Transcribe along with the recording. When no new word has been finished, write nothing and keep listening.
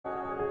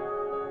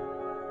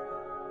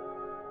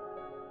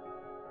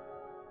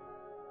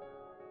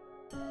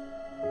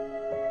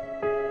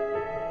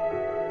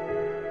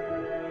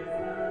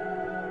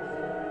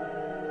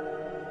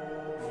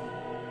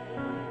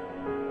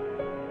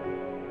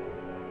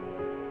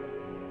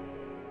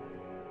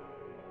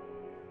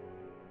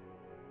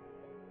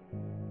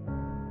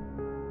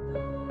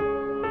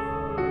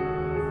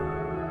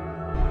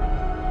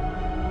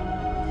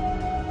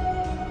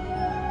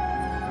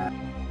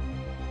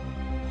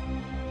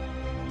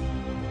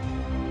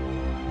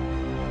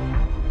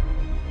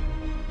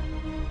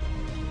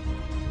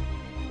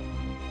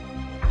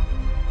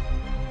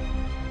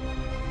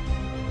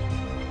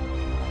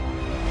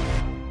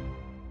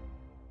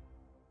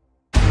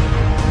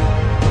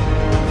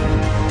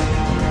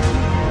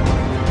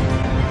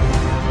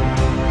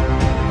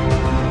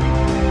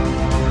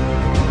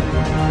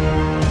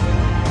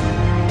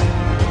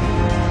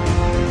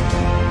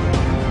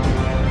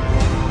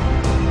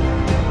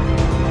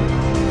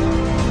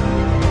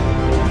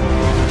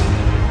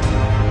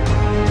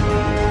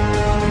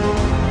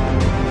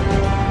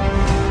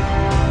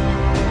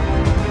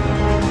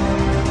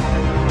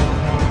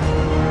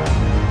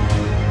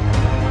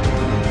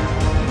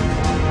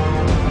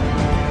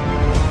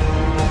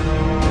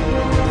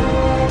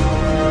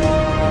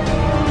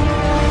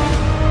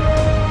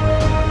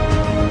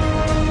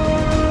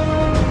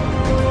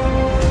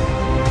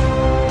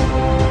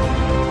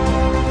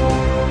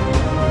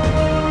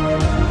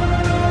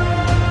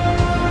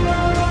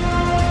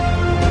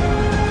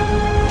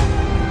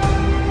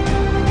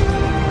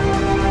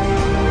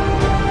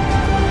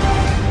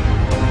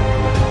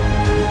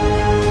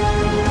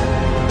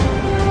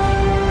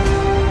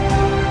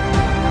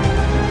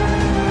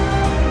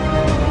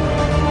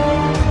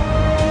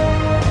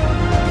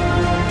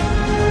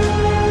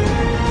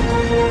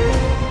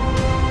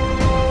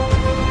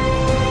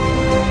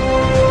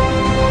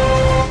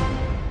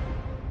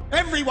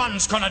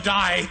Someone's gonna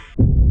die.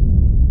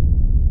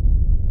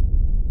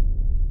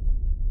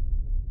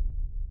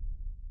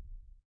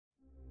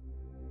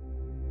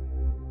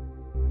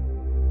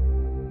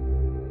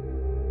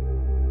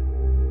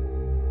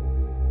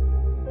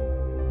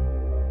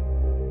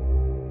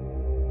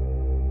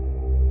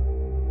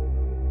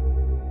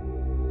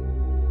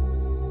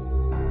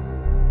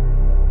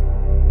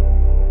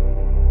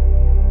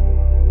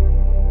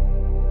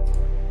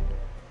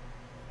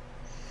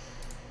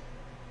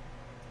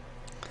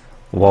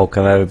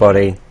 Welcome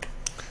everybody,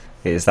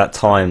 it is that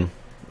time,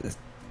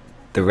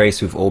 the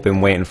race we've all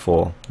been waiting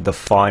for, the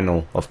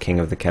final of King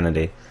of the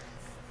Kennedy.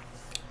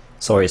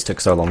 Sorry it took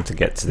so long to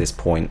get to this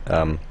point.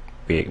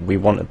 We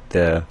wanted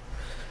the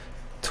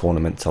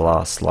tournament to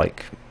last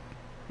like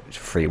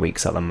 3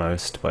 weeks at the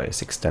most, but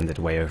it's extended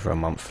way over a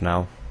month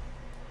now.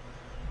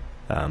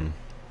 Yeah,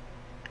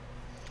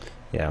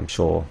 I'm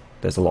sure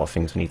there's a lot of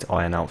things we need to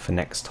iron out for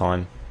next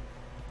time.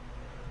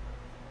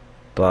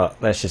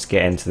 But let's just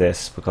get into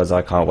this because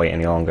I can't wait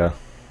any longer.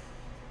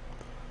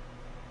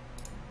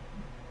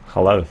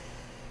 Hello.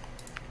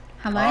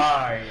 Hello.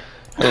 Hi.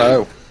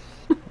 Hello.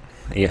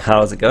 Yeah,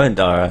 how's it going,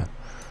 Dara?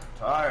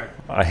 Tired.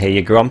 I hear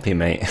you're grumpy,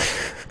 mate.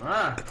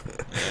 Ah.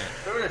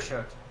 Do this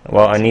shit.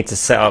 Well, I need to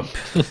set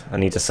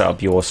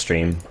up your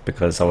stream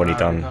because I've already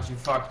done. Because you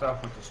fucked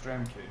up with the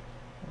stream key.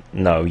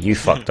 No, you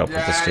fucked up with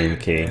the Yeah, stream you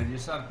key. did. You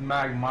sent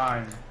Mag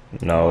mine.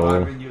 No, Well,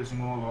 I've been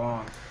using all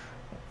along.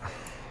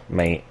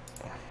 mate.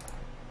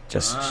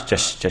 Just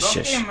Don't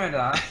shush. give me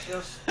that.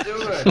 Just do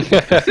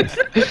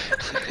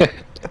it.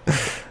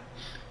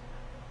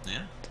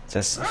 Yeah.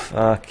 Just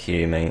fuck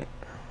you, mate.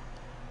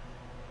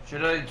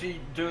 Should I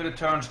do the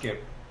turn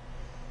skip?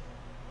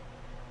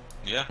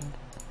 Yeah.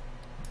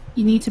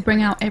 You need to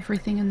bring out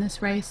everything in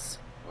this race.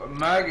 Well,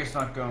 Mag is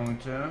not going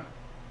to.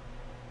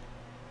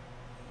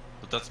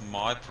 But that's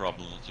my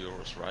problem, not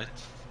yours, right?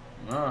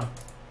 No.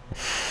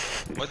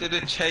 Why did they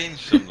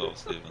change them though,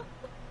 Steven?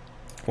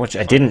 Watch,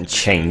 I didn't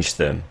change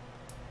them.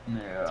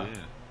 Yeah. Yeah.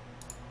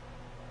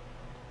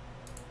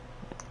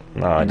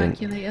 No, I didn't.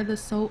 Immaculator, the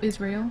salt is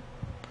real.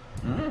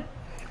 Hmm?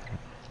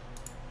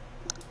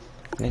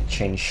 I didn't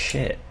change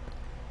shit.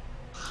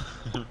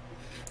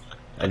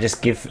 I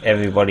just give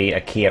everybody a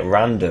key at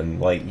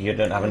random. Like you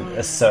don't have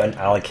a certain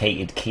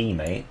allocated key,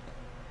 mate.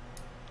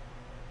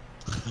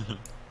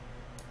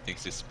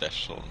 Thinks he's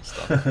special and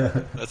stuff.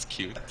 That's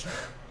cute.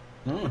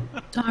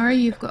 Dara,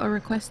 you've got a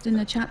request in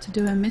the chat to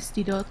do a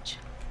Misty Dodge.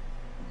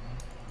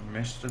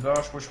 Mr.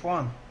 Dash, which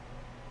one?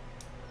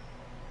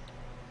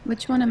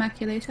 Which one,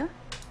 Immaculator?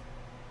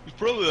 He's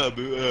probably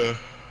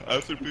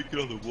after picking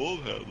up the wall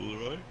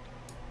handle, right?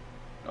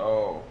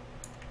 Oh.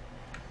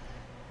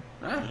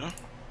 Yeah.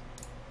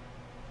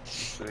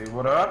 See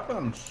what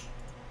happens.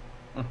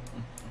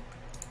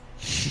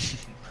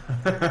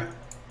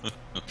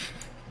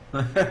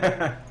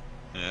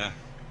 Yeah.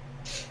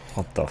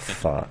 What the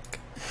fuck?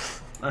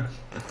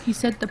 He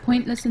said the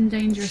pointless and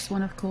dangerous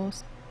one, of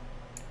course.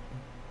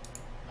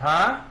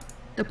 Huh?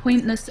 The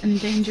pointless and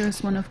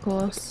dangerous one, of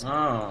course.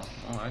 Oh,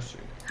 I see.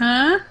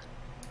 Huh?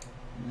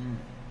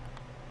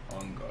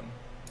 On gun.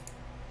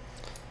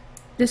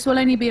 This will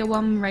only be a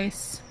one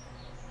race.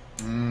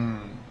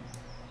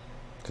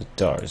 The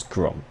Dara's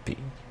grumpy.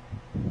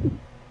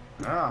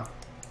 Ah.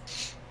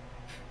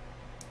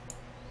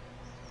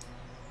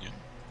 Yeah.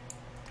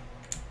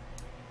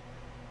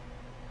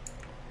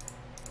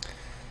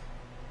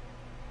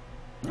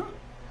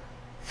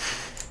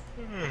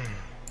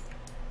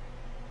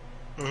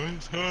 Oh,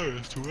 it's hard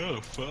as well.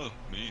 Fuck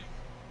me.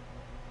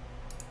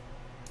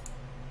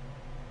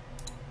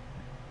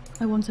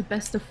 I want a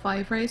best of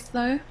 5 race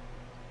though.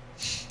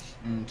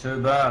 Too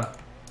bad.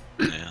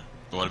 Yeah.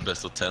 You want a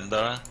best of 10,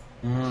 Dara?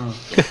 You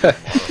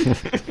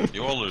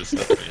already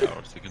said 3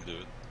 hours. You can do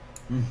it.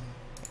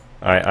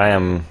 I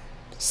am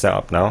set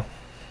up now.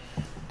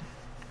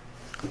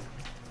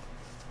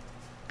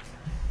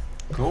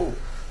 Cool.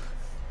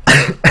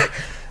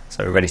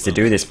 So we're ready to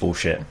do this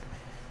bullshit.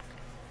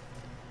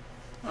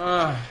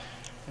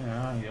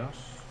 Yeah, yes.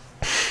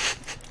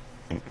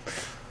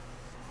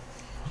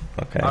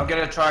 Okay. I'm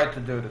gonna try to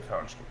do the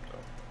turn skip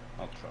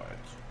though. I'll try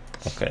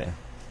it. Okay.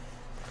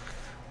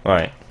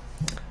 Right.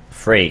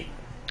 3,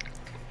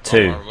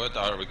 2. What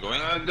are we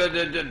going?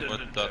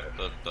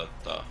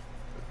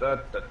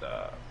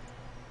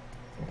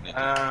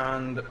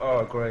 And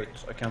oh great,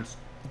 I can't.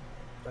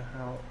 The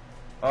hell?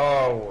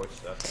 Oh, what's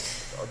that?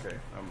 Okay,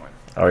 never mind.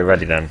 Are we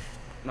ready then?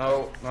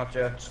 No, not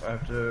yet. I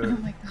have Oh to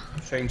my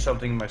god. change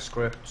something in my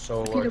script.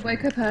 So. You could have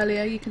woke up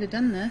earlier, you could have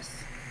done this.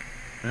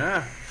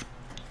 Yeah.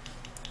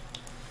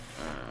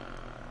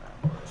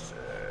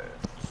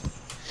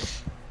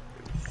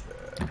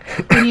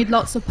 We need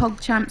lots of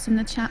pog champs in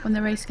the chat when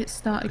the race gets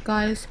started,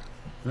 guys.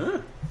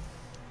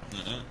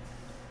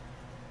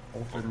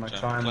 Hopefully my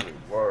time will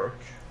work.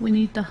 We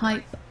need the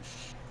hype.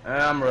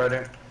 I'm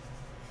ready.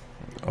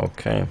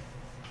 Okay.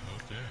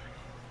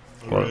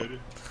 Well,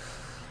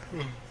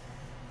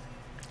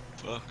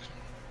 Fuck.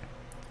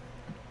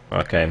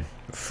 okay.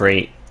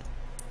 3,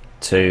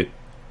 2,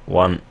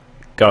 1,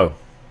 go.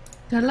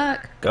 Good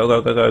luck. Go,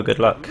 go, go, go. Good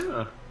luck.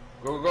 Yeah.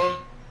 Go, go.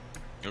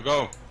 You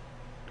go.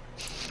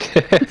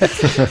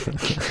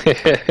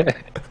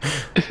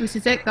 This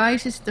is it,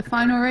 guys. This is the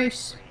final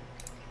race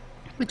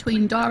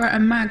between Dara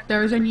and Mag.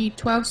 There is only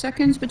 12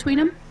 seconds between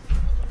them.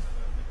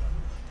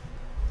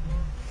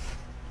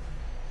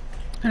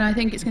 And I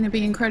think it's going to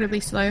be incredibly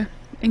slow.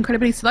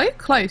 Incredibly slow?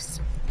 Close.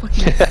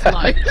 Fucking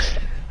slow.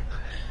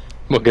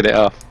 Mugging it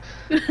off.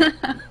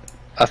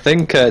 I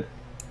think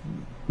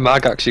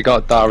Mag actually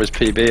got Dara's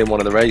PB in one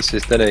of the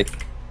races, didn't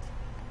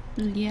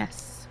he?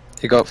 Yes.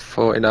 He got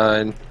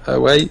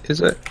 49.08,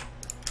 is it?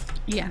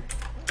 Yeah.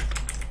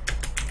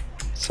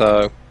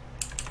 So,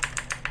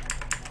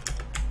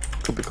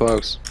 could be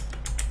close.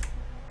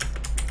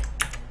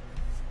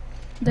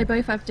 They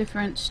both have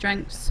different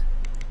strengths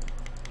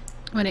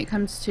when it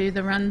comes to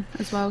the run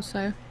as well,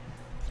 so...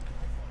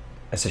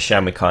 It's a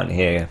shame we can't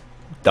hear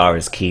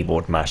Dara's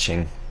keyboard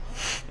mashing.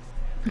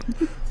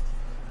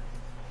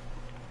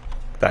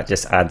 That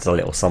just adds a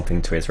little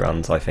something to his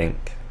runs, I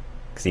think.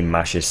 Because he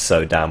mashes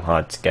so damn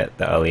hard to get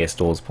the earliest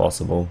doors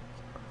possible.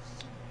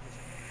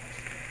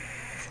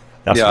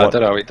 That's I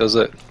don't know how he does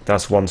it.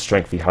 That's one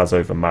strength he has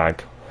over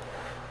Mag.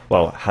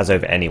 Well, has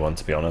over anyone,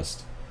 to be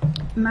honest.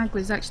 Mag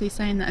was actually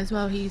saying that as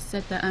well. He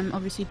said that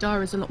obviously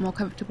Dara's a lot more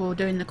comfortable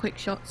doing the quick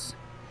shots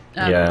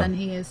than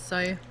he is,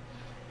 so...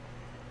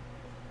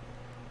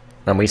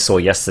 And we saw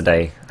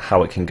yesterday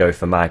how it can go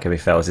for Mag if he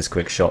fails his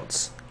quick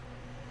shots.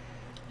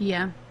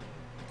 Yeah.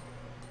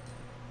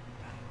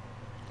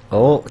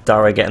 Oh,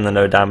 Dara getting the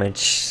no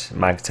damage,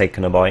 Mag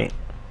taking a bite.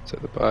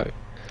 Took the bite.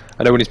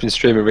 I know when he's been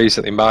streaming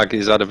recently, Mag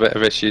has had a bit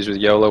of issues with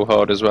YOLO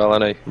hard as well,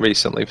 hasn't he?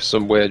 Recently, for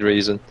some weird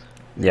reason.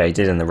 Yeah, he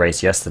did in the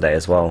race yesterday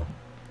as well.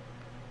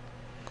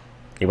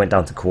 He went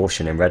down to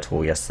caution in Red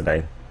Hall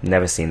yesterday.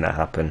 Never seen that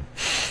happen.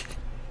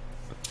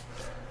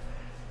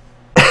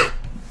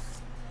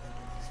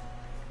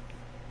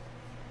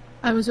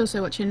 I was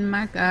also watching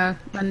Mag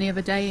run the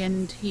other day,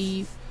 and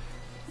he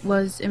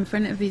was in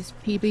front of his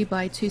PB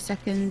by 2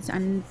 seconds,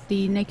 and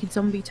the naked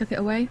zombie took it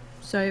away.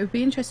 So it would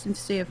be interesting to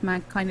see if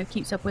Mag kind of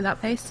keeps up with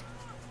that pace.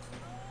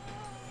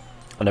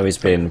 I know he's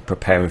been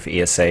preparing for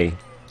ESA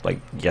like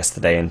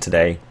yesterday and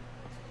today.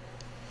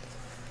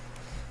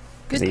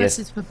 Good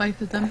passes for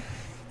both of them.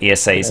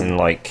 ESA's in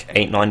like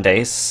 8-9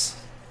 days.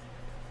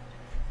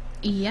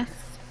 Yes.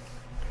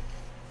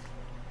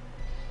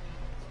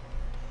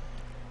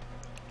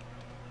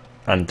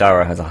 And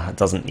Dara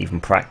doesn't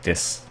even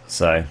practice,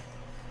 so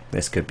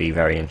this could be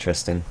very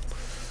interesting.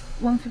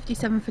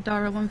 157 for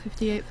Dara,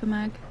 158 for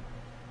Mag.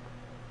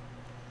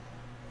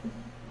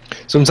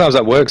 Sometimes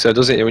that works though,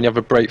 doesn't it? When you have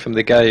a break from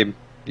the game,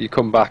 you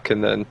come back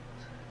and then...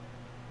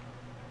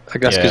 I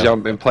guess because you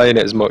haven't been playing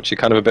it as much, you're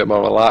kind of a bit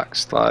more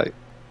relaxed, like...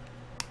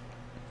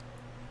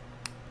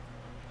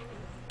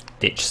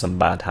 Ditch some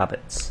bad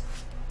habits.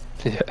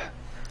 Yeah.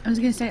 I was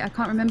going to say, I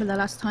can't remember the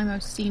last time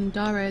I've seen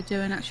Dara do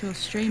an actual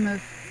stream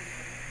of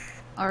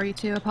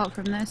RE2 apart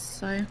from this,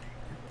 so...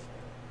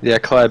 Yeah,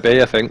 Claire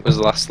B, I think, was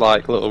the last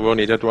like little run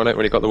he did, wasn't it,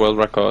 when he got the world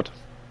record?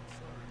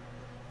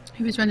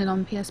 He was running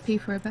on PSP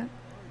for a bit.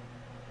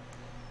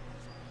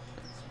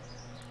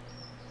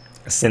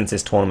 Since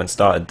this tournament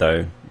started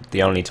though,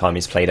 the only time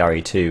he's played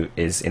RE2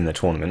 is in the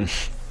tournament.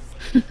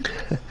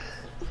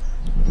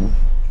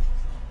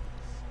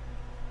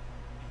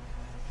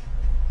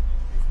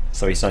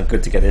 So he's done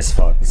good to get this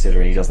far,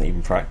 considering he doesn't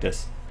even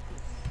practice.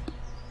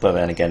 But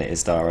then again, it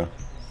is Dara,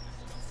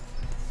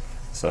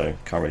 so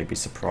can't really be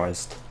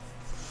surprised.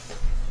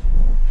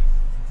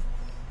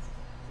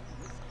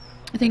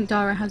 I think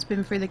Dara has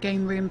been through the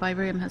game room by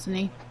room, hasn't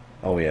he?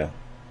 Oh yeah.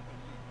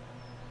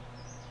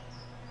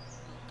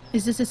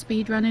 Is this a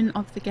speed running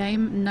of the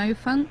game? No,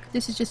 Funk.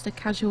 This is just a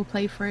casual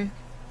playthrough.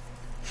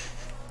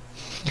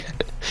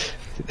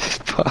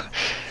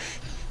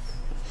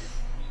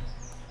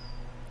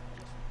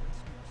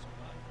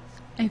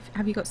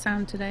 Have you got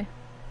sound today?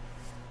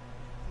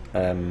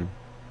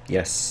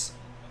 Yes.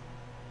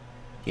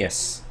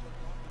 Yes.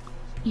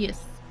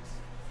 Yes.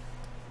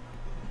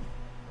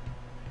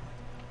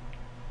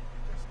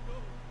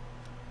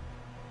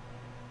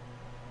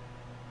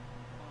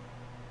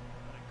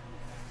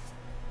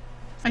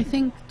 I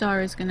think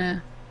Dara's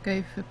gonna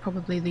go for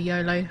probably the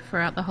YOLO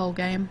throughout the whole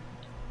game.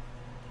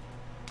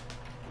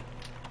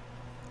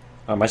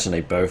 I imagine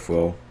they both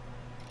will.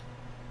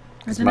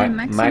 I don't know,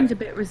 Mag seemed a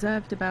bit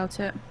reserved about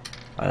it.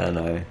 I don't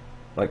know.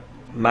 Like,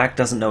 Mag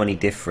doesn't know any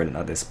different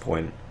at this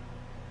point.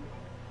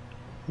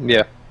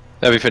 Yeah.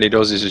 Everything he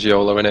does is just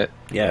YOLO, innit?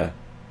 Yeah.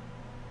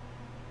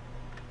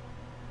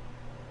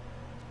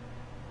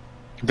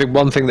 I think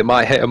one thing that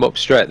might hit him up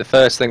straight, the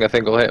first thing I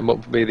think will hit him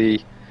up will be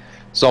the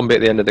zombie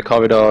at the end of the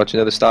corridor, do you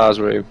know, the stars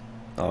room?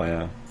 Oh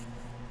yeah.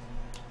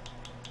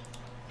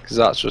 Because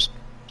that's just,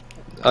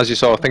 as you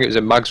saw, I think it was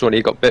in Mag's run,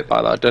 he got bit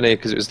by that, didn't he?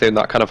 Because it was doing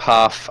that kind of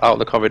half out of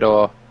the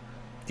corridor,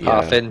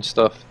 half in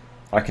stuff.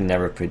 I can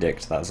never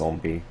predict that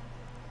zombie.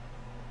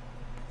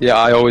 Yeah,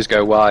 I always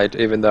go wide,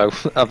 even though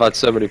I've had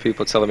so many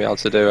people telling me how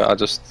to do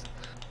it.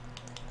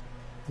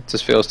 It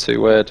just feels too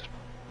weird.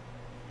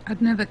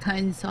 I'd never cut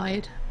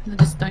inside. I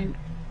just don't.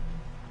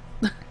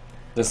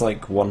 There's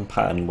like one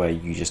pattern where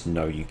you just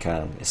know you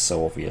can. It's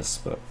so obvious,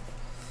 but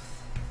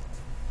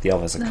the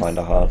others are kind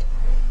of hard.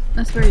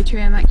 That's very true,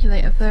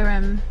 Immaculator.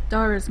 For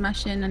Dara's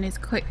mashing and his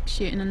quick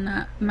shooting and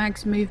that,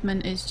 Mag's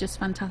movement is just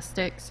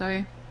fantastic,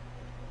 so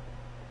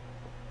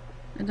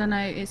I don't know,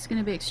 it's going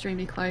to be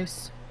extremely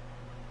close.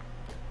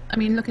 I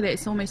mean, look at it,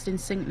 it's almost in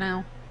sync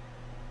now.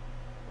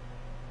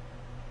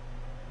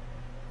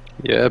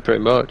 Yeah,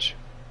 pretty much.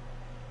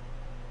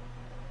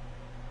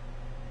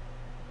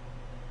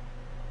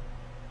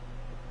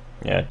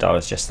 Yeah,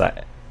 Dara's just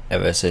that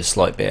ever so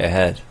slight bit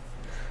ahead.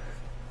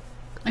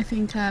 I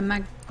think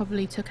Mag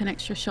probably took an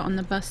extra shot on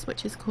the bus,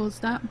 which has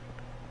caused that.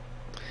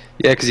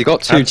 Yeah, because he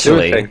got 2-2,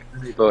 Actually, I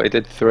think, but he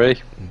did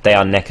 3. They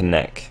are neck and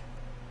neck.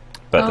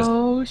 But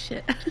oh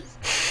shit.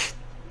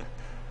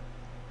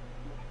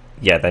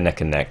 yeah, they're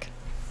neck and neck.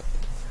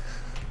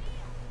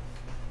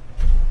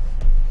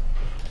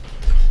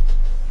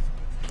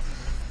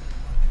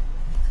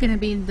 It's going to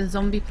be the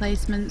zombie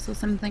placements or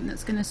something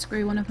that's going to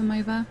screw one of them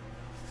over.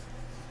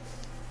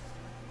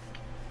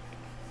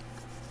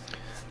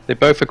 They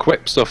both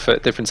equip stuff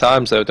at different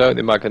times though, don't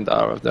they, Mag and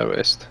Dara, I've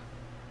noticed.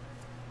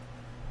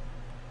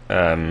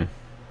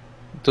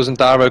 Doesn't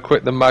Dara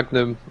equip the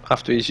Magnum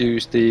after he's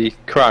used the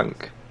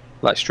crank?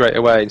 Like straight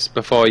away,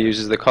 before he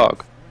uses the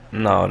cog?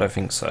 No, I don't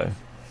think so.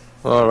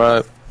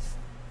 Alright.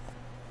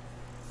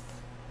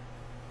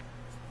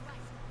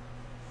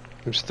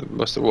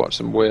 Must have watched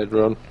some weird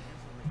run.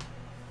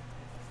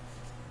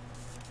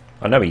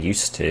 I know he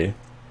used to.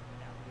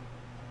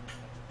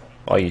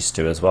 I used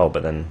to as well,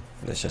 but then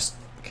it just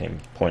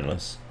became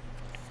pointless.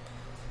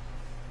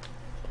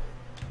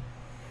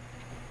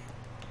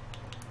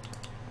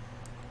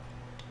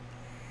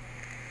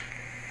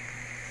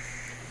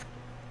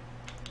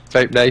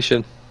 Vape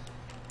Nation.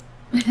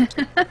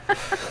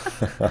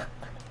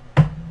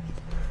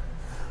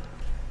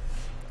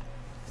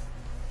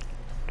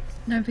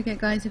 Don't forget,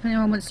 guys, if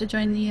anyone wants to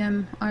join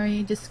the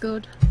RE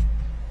Discord,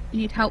 you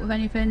need help with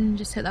anything,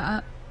 just hit that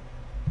up.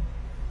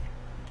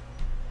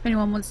 If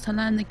anyone wants to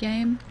learn the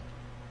game,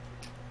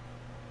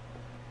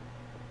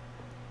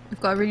 we've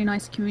got a really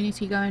nice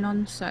community going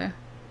on, so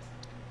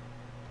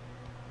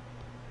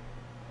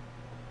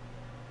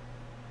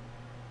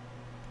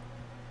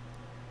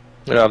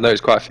You know, I've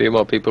noticed quite a few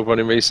more people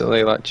running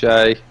recently, like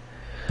Jay,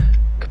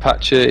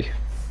 Kapachi.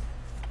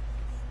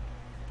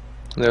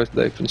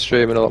 They've been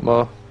streaming a lot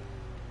more.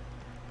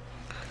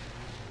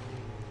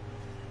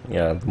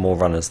 Yeah, the more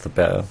runners, the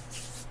better.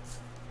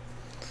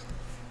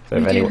 So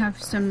we if do have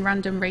some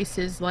random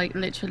races, like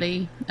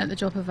literally at the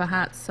drop of a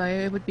hat, so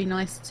it would be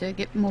nice to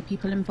get more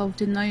people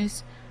involved in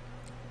those.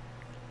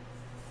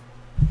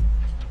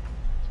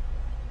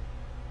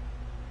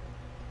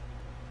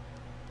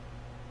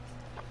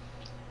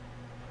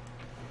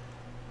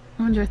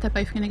 I wonder if they're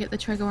both going to get the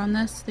trigger on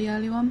this, the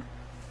early one.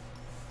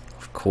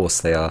 Of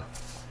course they are.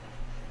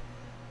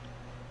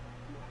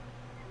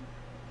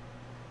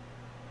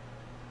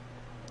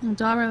 Well,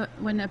 Dara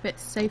went a bit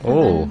safer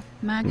Oh,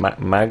 than Mag.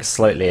 Mag's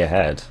slightly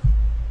ahead.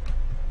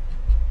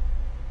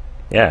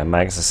 Yeah,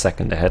 Mag's a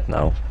second ahead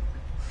now.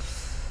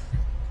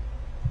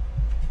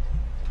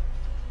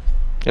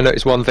 You know,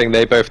 it's one thing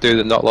they both do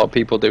that not a lot of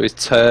people do is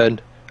turn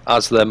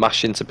as they're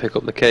mashing to pick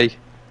up the key.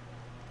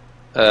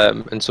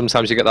 And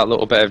sometimes you get that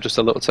little bit of just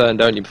a little turn,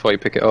 don't you, before you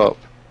pick it up?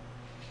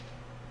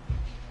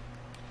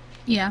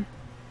 Yeah.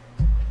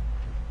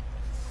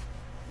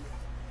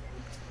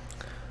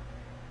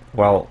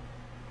 Well,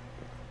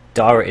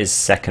 Dara is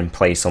second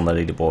place on the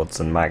leaderboards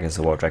and Mag is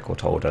the world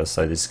record holder,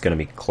 so this is going to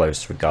be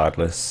close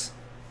regardless.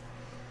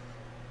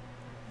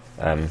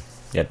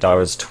 Yeah,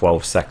 Dara's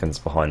 12 seconds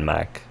behind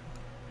Mag.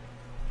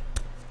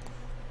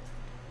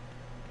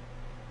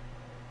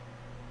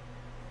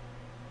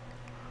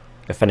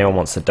 If anyone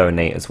wants to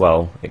donate as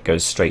well, it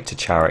goes straight to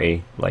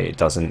charity, like it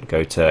doesn't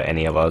go to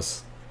any of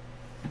us.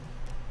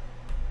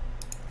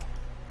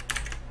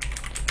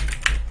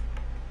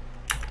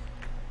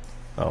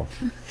 Oh.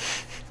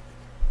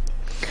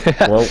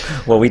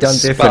 well, we done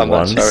different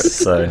ones,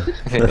 so.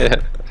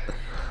 Yeah.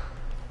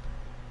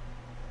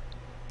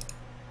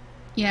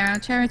 Yeah, our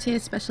charity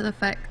is special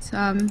effect.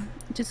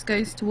 Just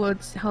goes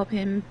towards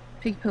helping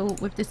people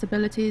with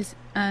disabilities,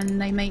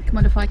 and they make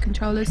modified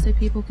controllers so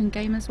people can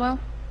game as well.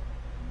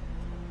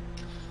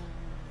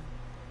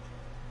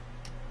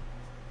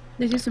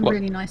 They do some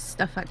really nice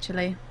stuff,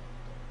 actually.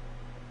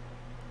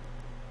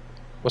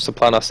 What's the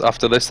plan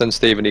after this then,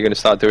 Stephen? Are you going to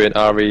start doing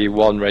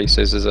RE1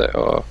 races, is it?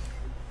 Or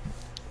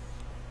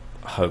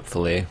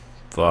hopefully,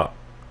 but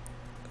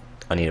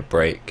I need a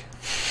break.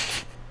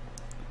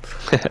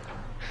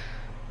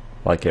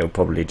 Like it'll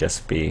probably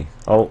just be...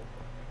 Oh,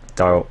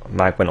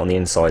 Mag went on the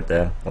inside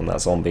there, on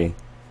that zombie.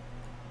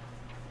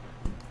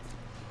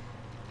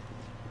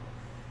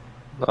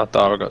 Oh,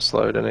 Dara got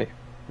slowed, didn't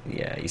he?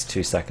 Yeah, he's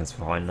 2 seconds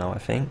behind now, I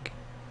think.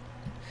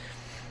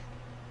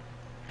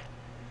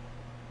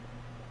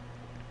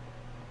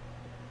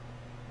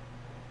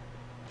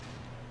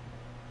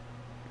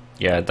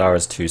 Yeah,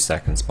 Dara's 2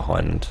 seconds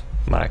behind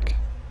Mag.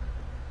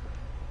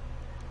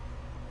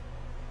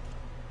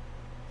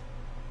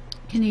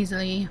 Can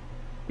easily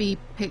be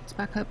picked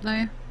back up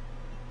though,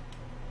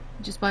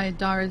 just by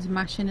Dara's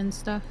mashing and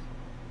stuff.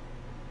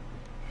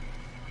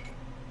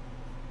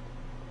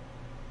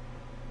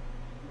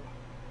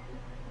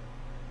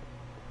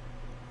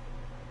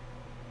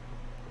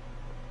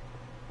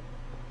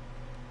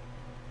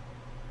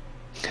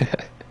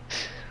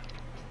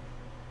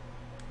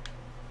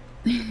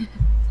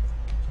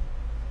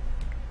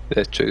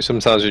 Yeah, true.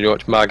 Sometimes when you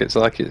watch Mag, it's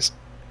like it's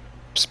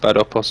sped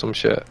up or some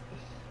shit.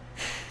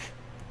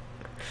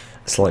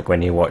 It's like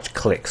when you watch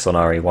clicks on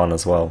RE1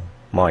 as well.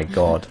 My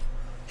god.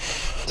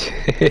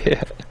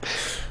 Yeah.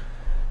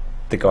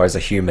 The guy's a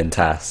human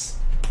task.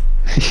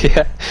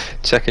 Yeah,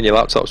 checking your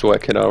laptop's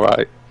working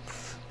alright.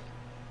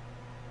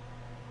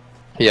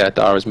 Yeah,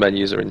 Dara's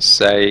menus are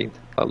insane.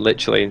 Like,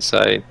 literally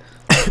insane.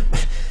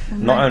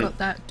 And Not Mag on- got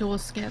that door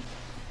skip.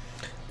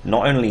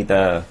 Not only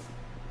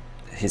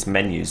his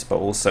menus, but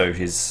also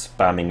his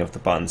spamming of the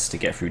buttons to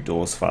get through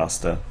doors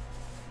faster.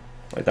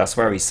 Like, that's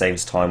where he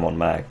saves time on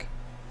Mag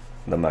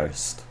the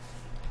most.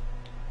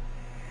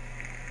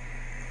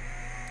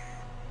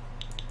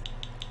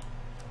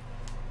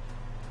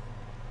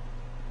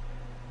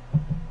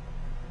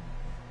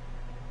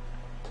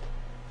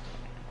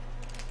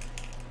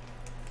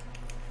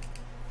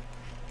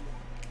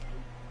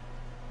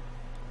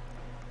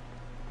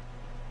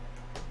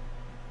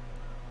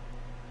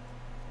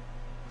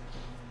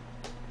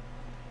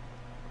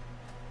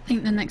 I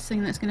think the next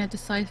thing that's going to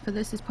decide for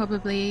this is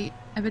probably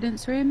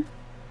evidence room.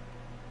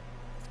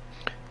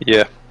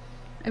 Yeah.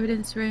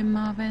 Evidence room,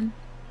 Marvin.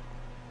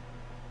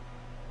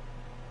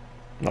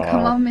 No,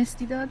 Come on,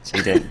 Misty Dodge.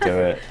 he didn't do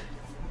it.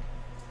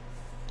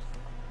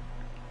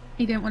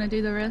 He didn't want to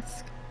do the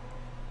risk.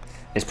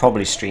 It's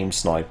probably stream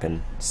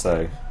sniping,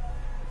 so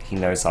he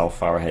knows how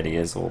far ahead he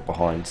is or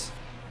behind.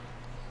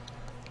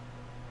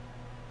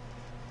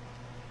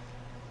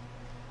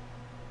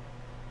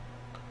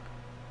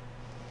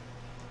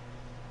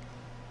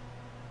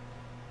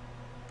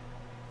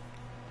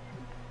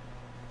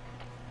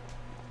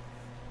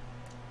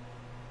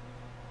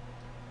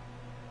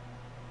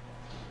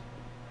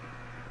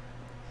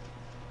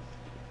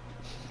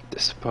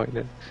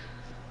 Disappointing.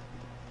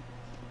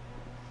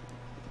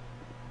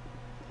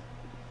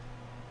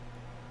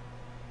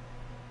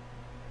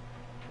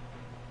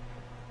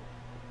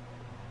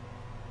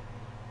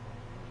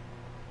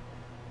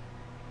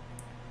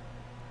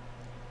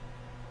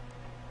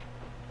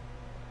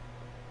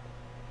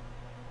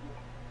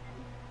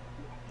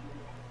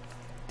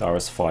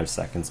 Dara's 5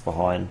 seconds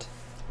behind.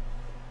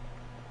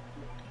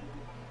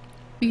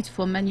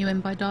 Beautiful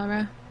menuing by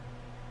Dara.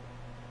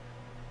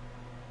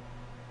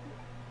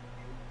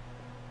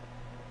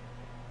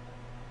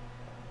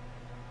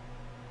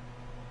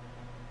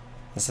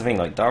 That's the thing,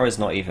 like, Dara's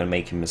not even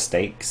making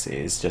mistakes, it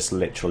is just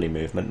literally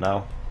movement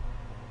now.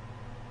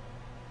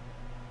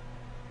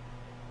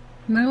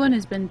 No one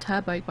has been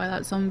turboed by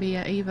that zombie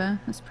yet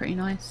either. That's pretty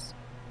nice.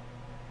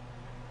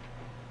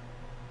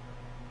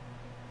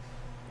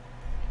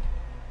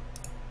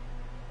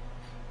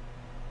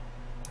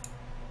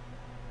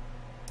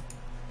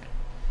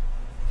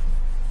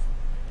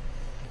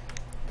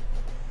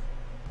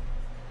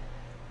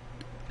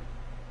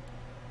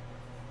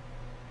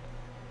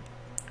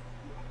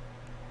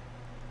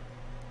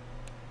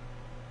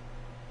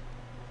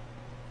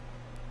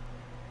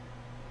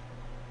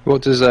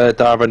 What does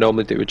Dara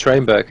normally do with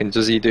Trainberg? And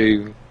does he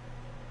do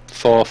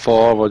 4-4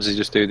 or does he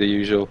just do the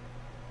usual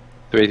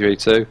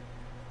 3-3-2?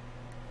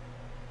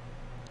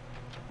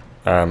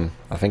 I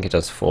think it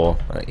does 4.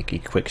 He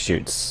quick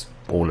shoots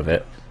all of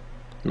it.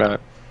 Right.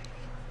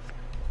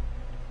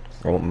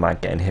 Or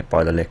Mag getting hit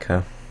by the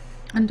liquor.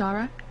 And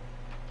Dara?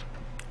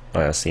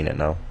 Oh, I've seen it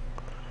now.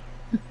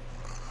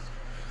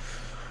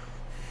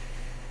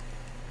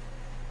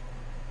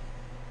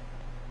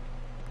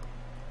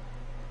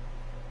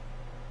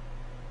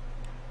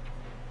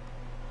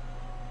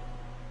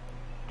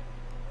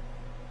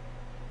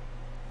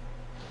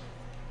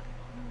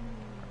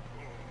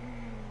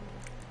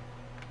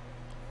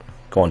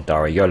 Go on,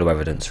 Dara, YOLO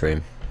evidence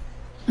room.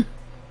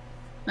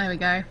 There we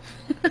go.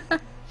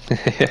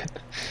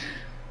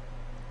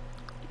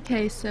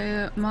 Okay,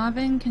 so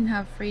Marvin can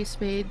have 3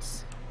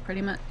 speeds,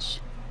 pretty much.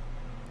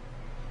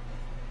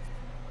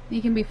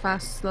 He can be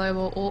fast, slow,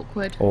 or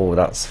awkward. Oh,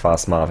 that's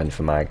fast Marvin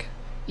for Mag.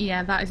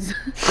 Yeah, that is.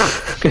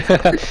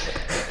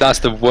 That's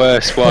the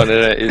worst one,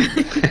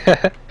 isn't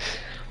it?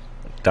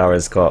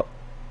 Dara's got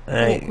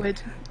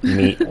Awkward.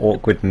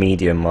 awkward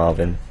medium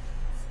Marvin.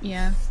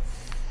 Yeah.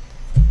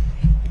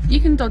 You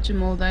can dodge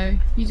them all though.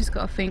 You just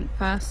gotta think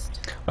fast.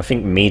 I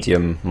think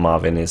medium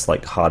Marvin is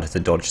like harder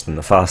to dodge than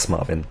the fast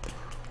Marvin.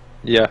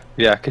 Yeah,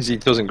 because he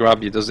doesn't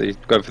grab you, does he?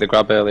 Go for the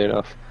grab early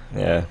enough.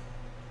 Yeah.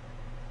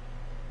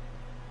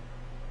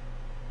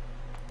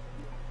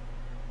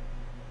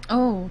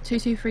 Oh,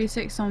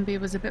 2236 zombie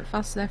was a bit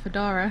fast there for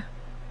Dara.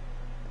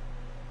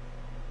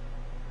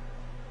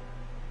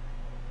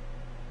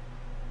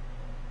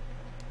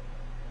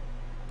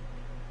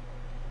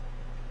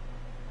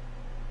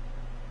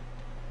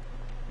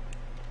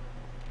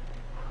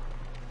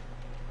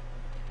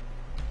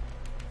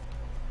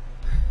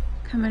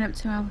 Coming up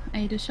to our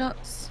Ada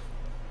shots.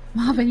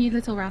 Marvin, you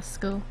little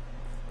rascal.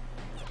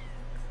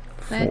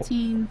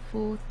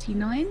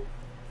 1349.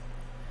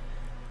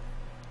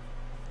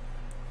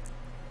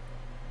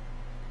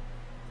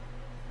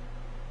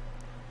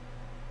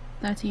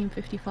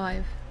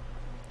 $13.55.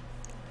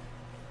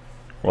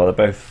 Well,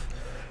 they're both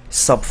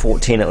sub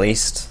 14 at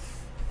least.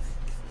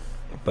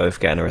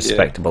 Both getting a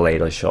respectable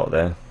ADO shot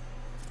there.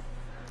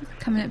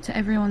 Coming up to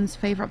everyone's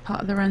favourite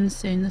part of the run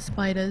soon, the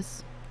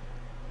spiders.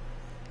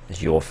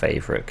 It's your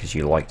favourite because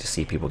you like to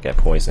see people get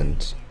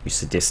poisoned. You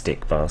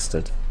sadistic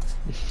bastard.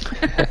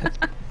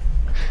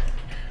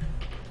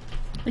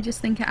 I just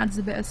think it adds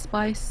a bit of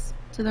spice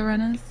to the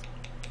runners.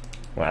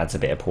 Well, it adds a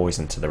bit of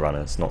poison to the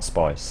runners, not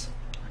spice.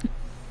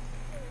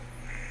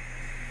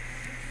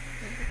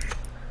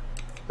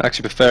 I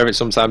actually prefer it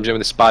sometimes when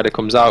the spider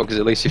comes out because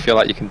at least you feel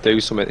like you can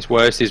do something. It's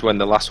worst is when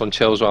the last one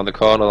chills around the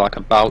corner like a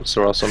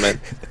bouncer or something.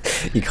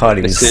 You can't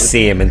even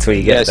see him until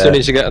you get there. As soon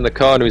as you get in the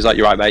corner, he's like,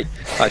 "You're right, mate."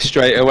 Like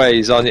straight away,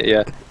 he's on it.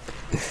 Yeah.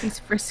 He's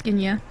frisking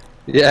you.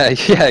 Yeah,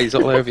 he's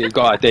all over you.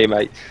 Got ID,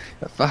 mate.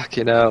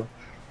 Fucking hell.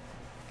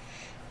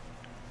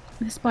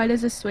 The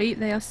spiders are sweet.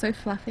 They are so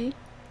fluffy.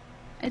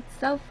 It's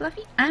so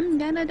fluffy. I'm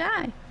gonna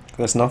die.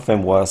 There's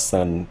nothing worse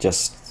than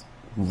just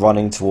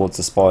running towards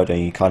the spider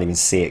and you can't even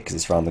see it because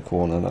it's around the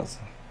corner.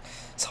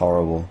 It's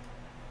horrible.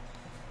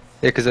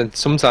 Yeah, because then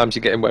sometimes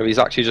you get him where he's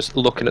actually just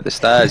looking at the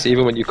stairs.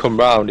 Even when you come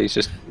round, he's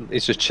just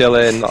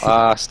chilling, not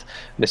asked.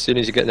 And as soon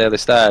as you get near the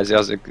stairs,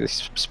 he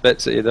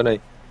spits at you, doesn't he?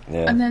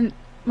 Yeah. And then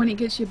when he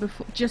gets you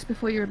just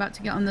before you're about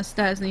to get on the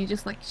stairs, and you're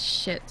just like,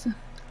 shit.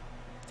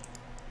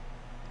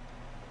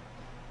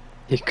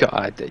 You got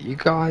ID. You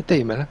got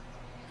ID, man.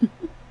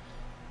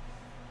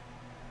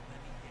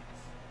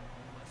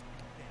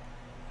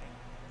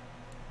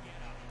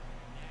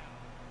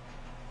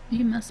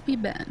 You must be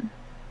Ben.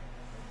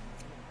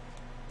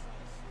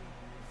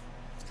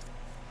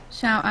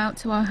 Shout out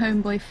to our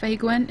homeboy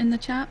Fagwent in the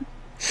chat.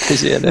 Is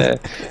he in there?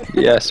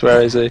 Yes,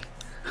 where is he?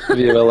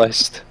 View a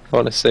list. I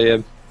want to see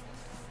him.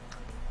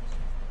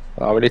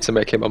 Oh, we need to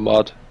make him a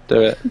mod.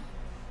 Do it.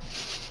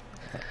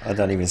 I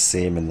don't even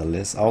see him in the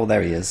list. Oh,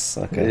 there he is.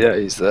 Okay. Yeah,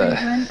 he's there.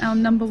 Fagwent, our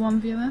 #1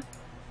 viewer.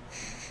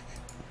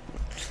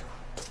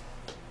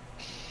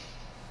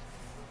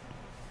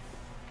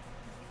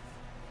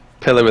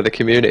 pillar of the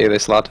community,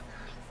 this lad.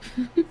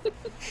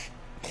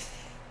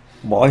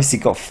 Why has he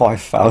got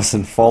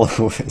 5,000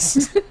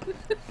 followers?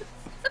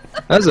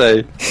 Has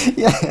he?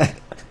 Yeah.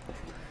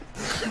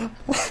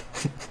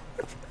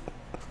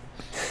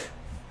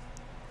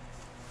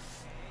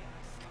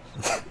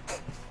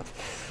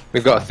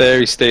 We've got a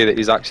theory, Steve, that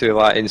he's actually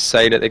like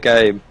insane at the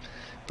game,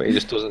 but he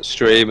just doesn't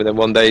stream, and then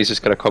one day he's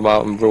just going to come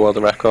out and rule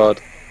the record.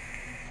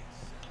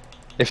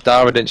 If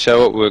Dara didn't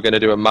show up, we were going to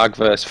do a Mag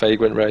vs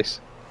Vagrant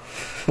race.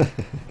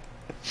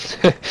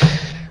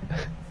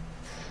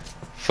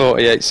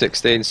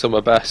 48-16,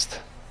 summer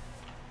best.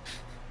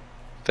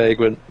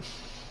 Vagrant.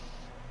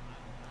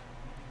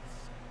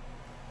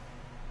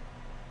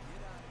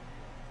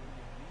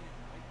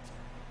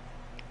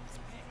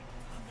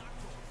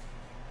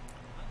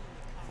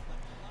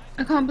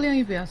 I can't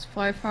believe he has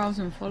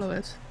 5,000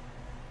 followers.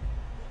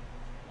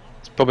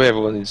 It's probably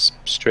everyone's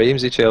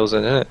streams he chills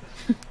in, isn't it?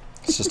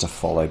 It's just a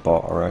follow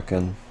bot, I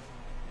reckon.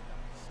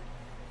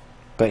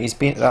 But he's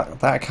been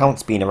that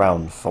account's been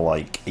around for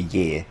like a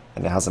year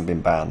and it hasn't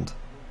been banned.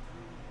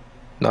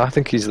 No, I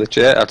think he's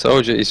legit. I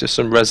told you, he's just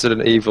some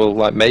Resident Evil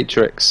like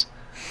Matrix.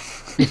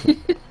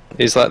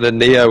 He's like the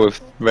Neo of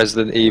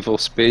Resident Evil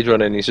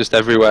speedrunning. He's just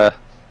everywhere.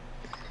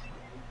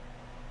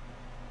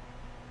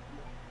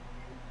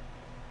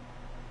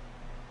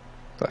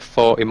 Like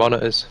 40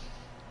 monitors.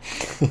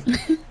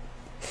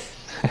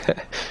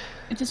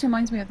 It just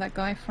reminds me of that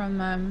guy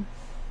from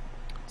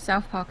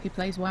South Park who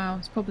plays WoW.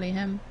 It's probably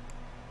him.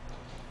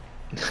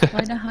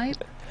 Spider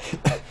hype.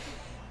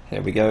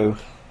 Here we go.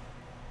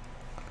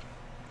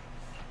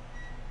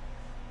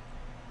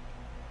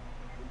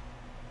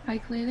 Hi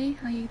Clearly,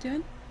 how you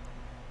doing?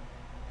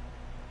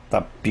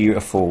 That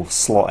beautiful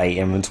slot 8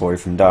 inventory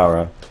from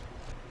Dara.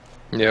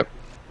 Yep.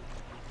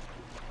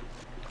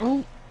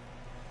 Oh.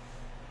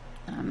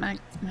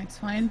 Mag's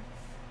fine.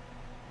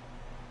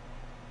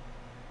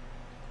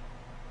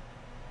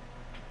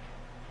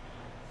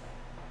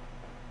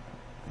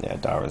 Yeah,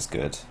 Dara's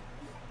good.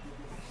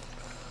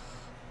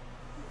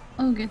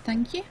 Oh, good,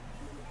 thank you.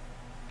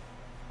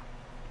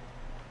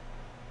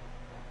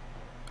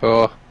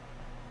 Oh,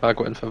 Mag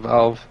went for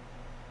Valve.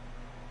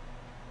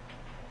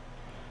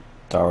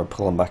 Dara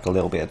pulling back a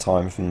little bit of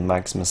time from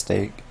Mag's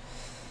mistake.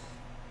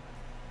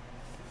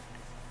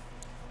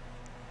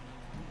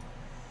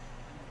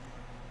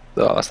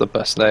 Oh, that's the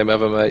best name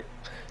ever, mate.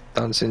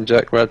 Dancing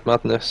Jack Red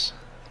Madness.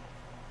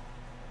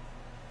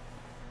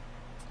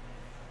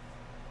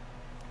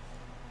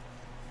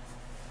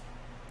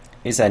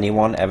 Is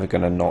anyone ever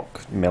going to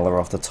knock Miller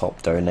off the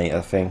top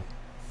donator thing?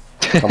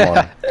 Come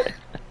on.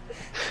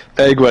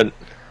 Vagrant.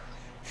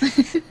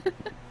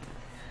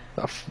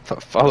 that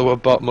follower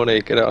bot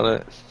money, get it on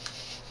it.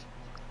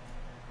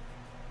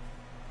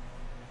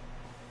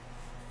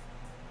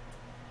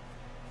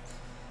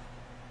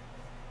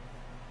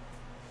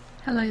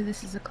 Hello,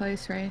 this is a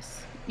close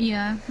race.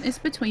 Yeah, it's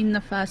between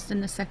the first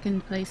and the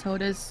second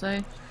placeholders,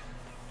 so...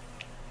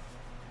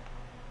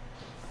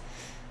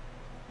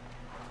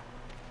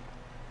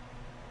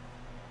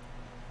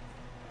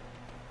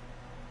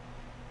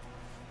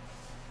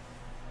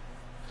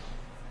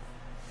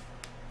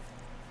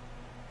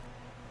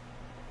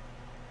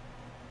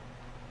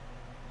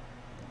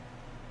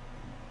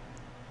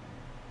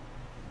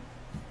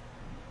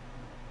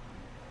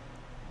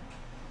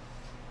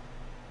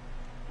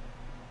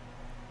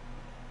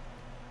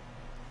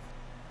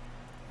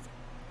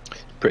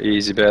 Pretty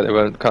easy bit.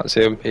 Can't see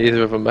them,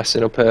 either of them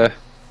messing up here.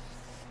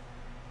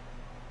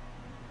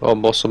 All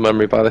muscle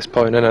memory by this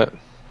point, innit?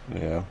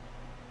 Yeah.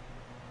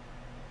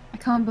 I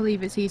can't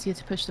believe it's easier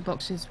to push the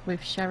boxes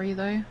with Sherry,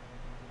 though.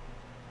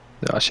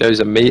 That shows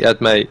a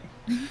meathead, mate.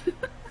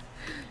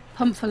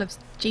 Pump full of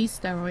G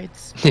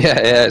steroids. Yeah,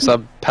 it's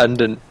like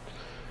pendant.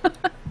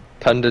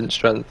 Pendant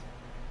strength.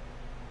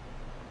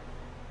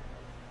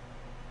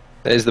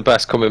 It is the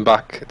best coming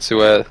back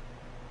to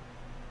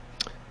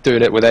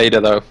doing it with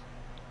Ada, though.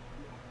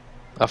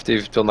 After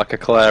you've done like a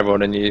Claire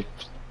run and you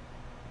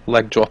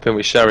leg dropping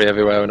with Sherry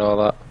everywhere and all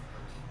that.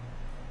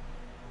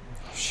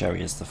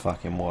 Sherry is the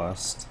fucking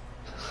worst.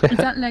 Is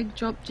that leg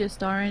drop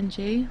just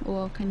RNG,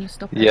 or can you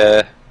stop it?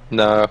 Yeah,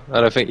 no,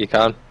 I don't think you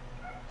can.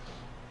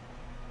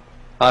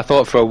 I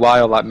thought for a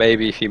while, like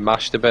maybe if you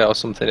mashed a bit or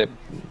something,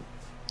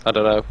 I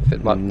don't know.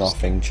 It might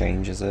Nothing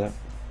changes it.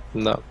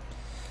 No.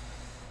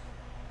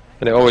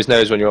 And it always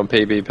knows when you're on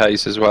PB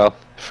pace as well.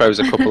 Throws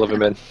a couple of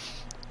them in.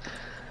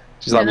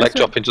 She's like leg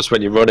dropping just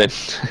when you're running.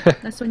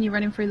 That's when you're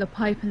running through the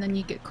pipe and then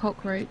you get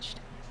cockroached.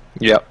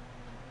 Yep.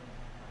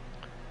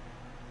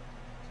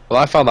 Well,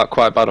 I found that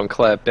quite bad on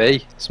Claire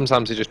B.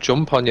 Sometimes they just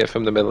jump on you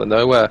from the middle of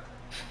nowhere.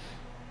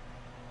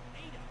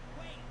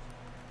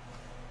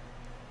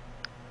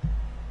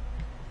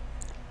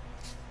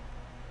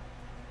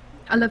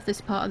 I love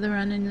this part of the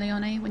run in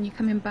Leone, when you're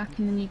coming back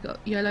and then you got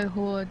Yellow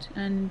Horde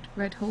and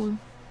Red Hall.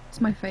 It's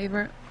my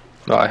favourite.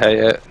 No, I hate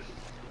it.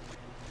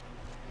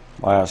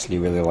 I actually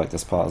really like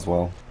this part as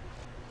well.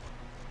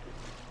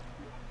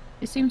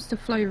 It seems to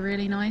flow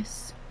really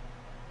nice.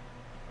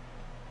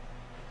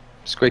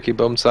 Squeaky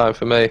bum time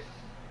for me.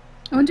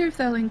 I wonder if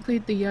they'll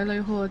include the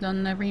Yellow Horde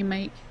on the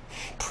remake.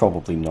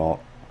 Probably not.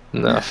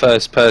 No,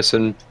 first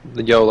person,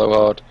 the YOLO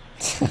horde.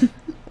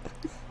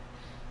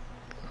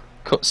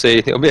 Cutscene,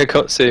 it'll be a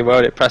cutscene,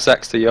 won't it? Press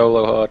X to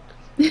YOLO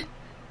horde.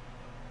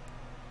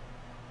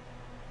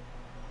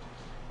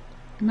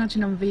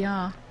 Imagine on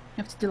VR,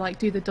 you have to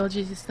do the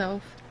dodges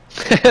yourself.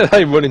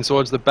 Like running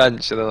towards the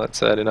bench and then like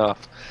turning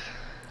off.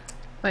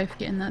 Both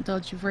getting that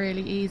dodge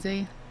really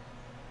easy.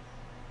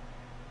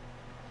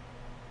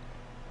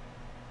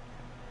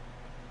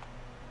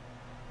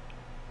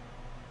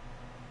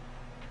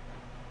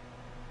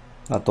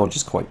 That dodge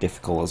is quite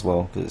difficult as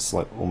well, because it's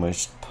like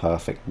almost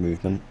perfect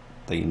movement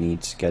that you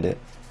need to get it.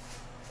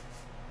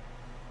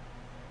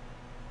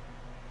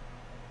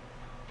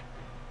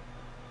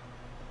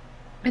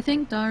 I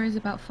think Dara is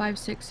about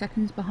 5-6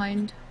 seconds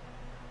behind.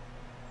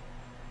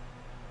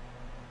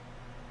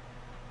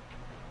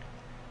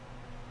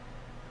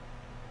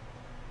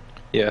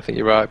 Yeah, I think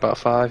you're right, about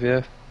 5,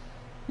 yeah.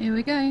 Here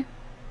we go.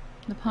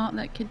 The part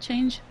that could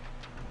change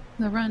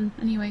the run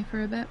anyway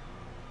for a bit.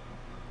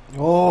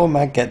 Oh,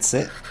 Mag gets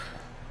it.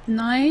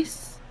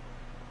 Nice.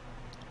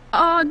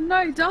 Oh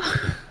no,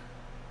 Dara.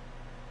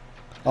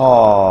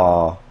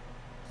 Oh.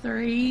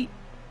 3.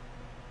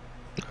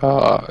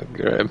 Oh,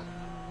 grim.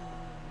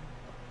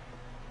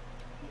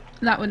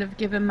 That would have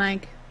given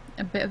Mag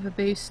a bit of a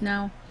boost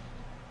now.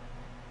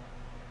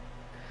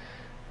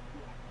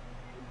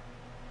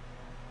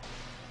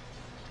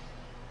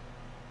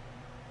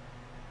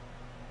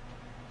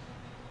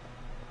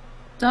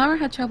 Dara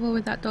had trouble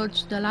with that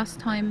dodge the last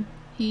time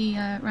he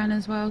ran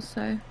as well,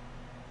 so...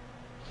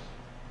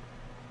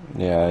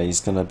 Yeah, he's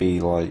gonna be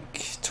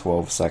like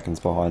 12 seconds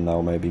behind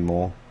now, maybe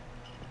more.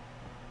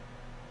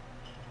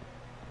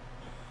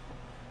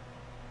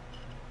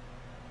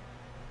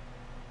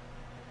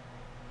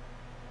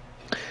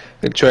 I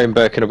think Train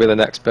Birkin will be the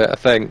next bit, I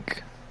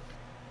think.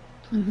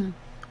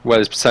 Where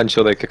there's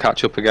potential they could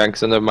catch up again,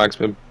 because I know Mag's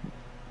been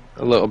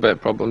a little bit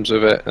problems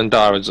with it, and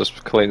Dara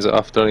just cleans it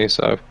off, doesn't he?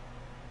 So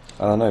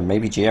I don't know,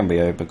 maybe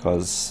GMBO,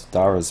 because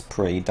Dara's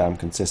pretty damn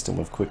consistent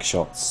with quick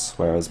shots,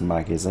 whereas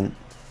Mag isn't.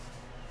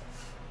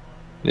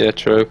 yeah,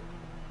 true.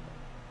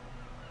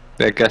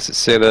 I guess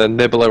it's either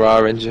Nibble or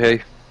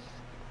RNG.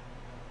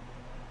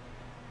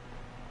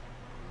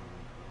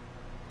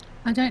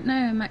 I don't know,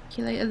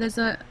 Immaculator, there's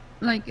a...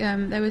 Like,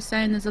 they were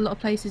saying there's a lot of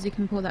places you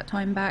can pull that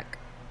time back.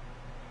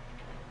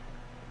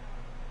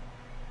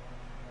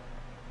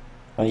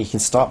 And you can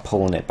start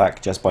pulling it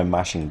back just by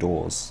mashing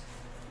doors.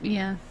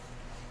 Yeah.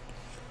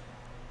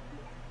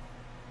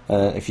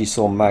 If you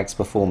saw Mag's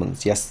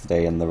performance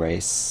yesterday in the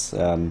race,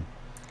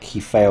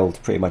 he failed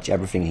pretty much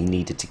everything he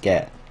needed to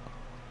get.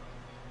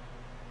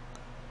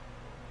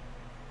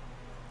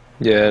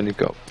 Yeah, and he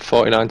got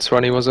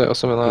 49-20, was it, or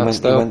something like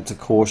that? He went to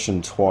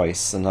caution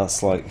twice, and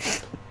that's like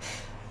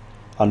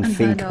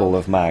unthinkable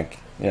of Mag.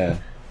 Yeah.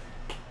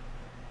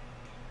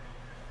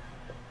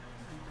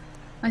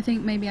 I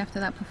think maybe after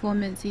that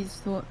performance he's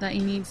thought that he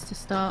needs to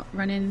start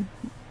running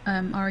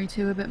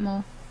RE2 a bit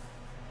more.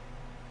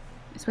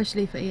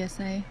 Especially for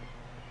ESA.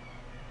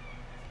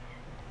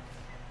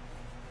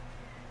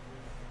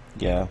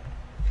 Yeah,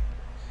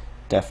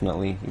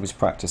 definitely. He was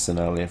practicing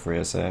earlier for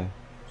ESA.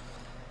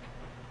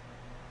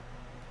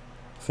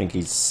 I think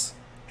he's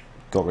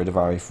got rid of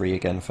RE3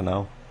 again for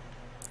now.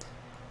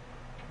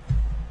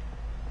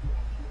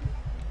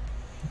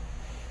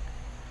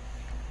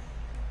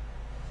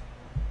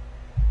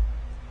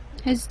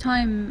 His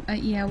time at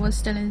EA was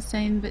still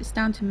insane, but it's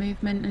down to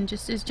movement and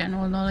just his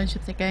general knowledge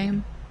of the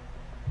game.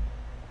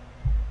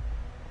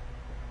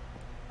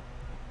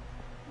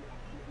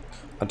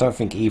 I don't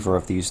think either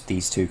of these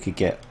two could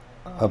get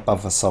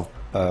above a sub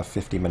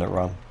 50-minute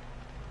run.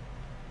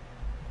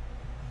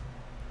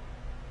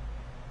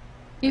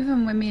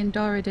 Even when me and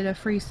Dara did a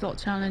free slot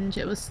challenge,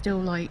 it was still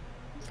like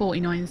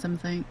 49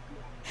 something.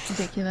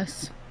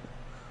 Ridiculous.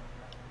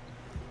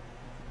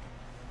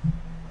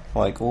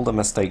 Like all the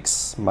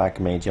mistakes Mag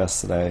made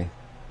yesterday,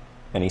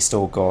 and he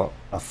still got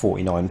a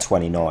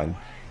 49-29.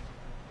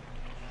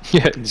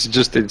 Yeah, it's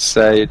just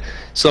insane.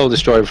 Soul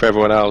destroying for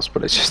everyone else,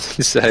 but it's just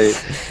insane.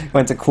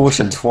 Went to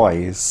caution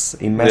twice.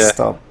 He messed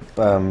up.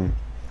 He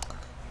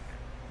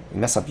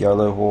messed up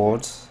YOLO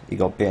Horde. He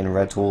got bitten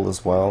Red Hall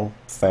as well.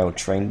 Failed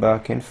Train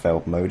Birkin.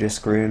 Failed Modus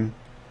Groom.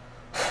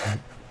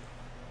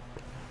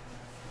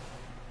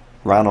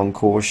 Ran on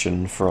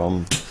caution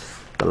from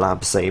the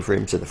lab save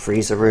room to the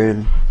freezer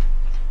room.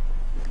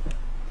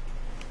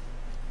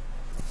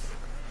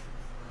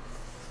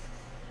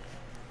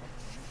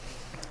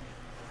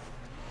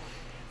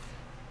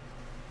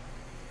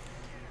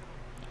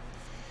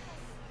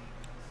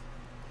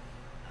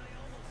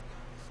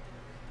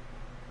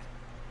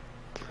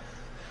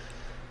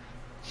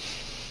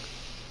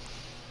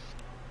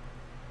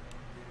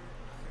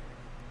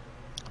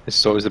 This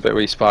is always the bit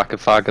where you spark a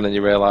fag and then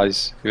you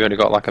realise you've only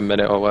got like a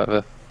minute or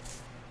whatever.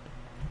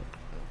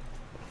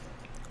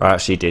 I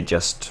actually did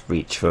just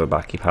reach for a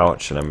backy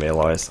pouch and then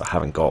realised I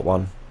haven't got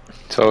one.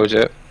 Told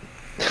you.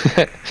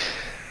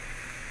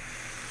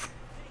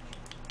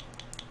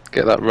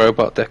 Get that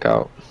robot dick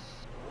out.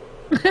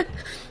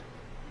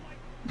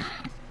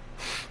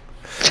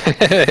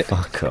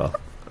 Fuck off.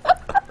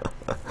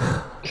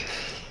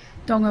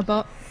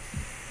 Dongabot.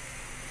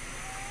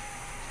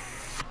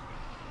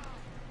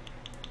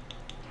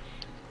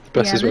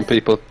 Best Yeah, is when this-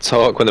 people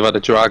talk when they've had a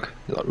drag.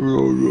 You're like,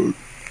 "Roar, roar."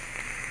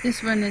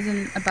 This run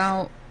isn't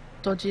about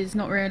dodges,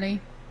 not really.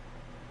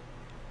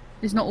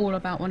 It's not all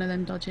about one of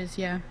them dodges,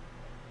 yeah.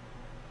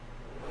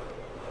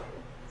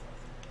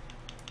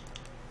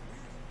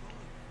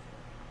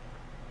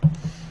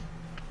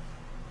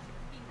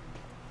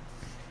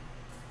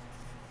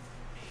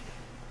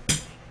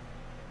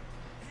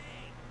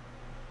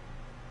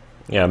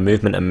 Yeah,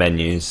 movement and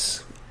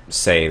menus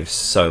saves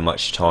so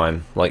much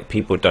time. Like,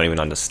 people don't even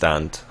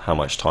understand how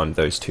much time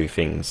those two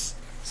things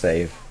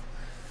save.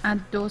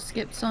 Add door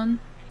skips on.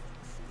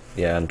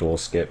 Yeah, and door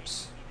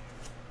skips.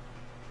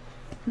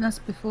 And that's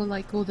before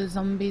like all the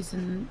zombies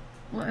and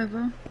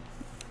whatever.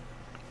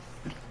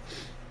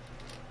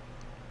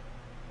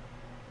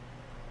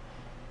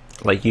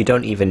 Like, you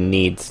don't even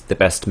need the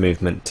best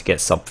movement to get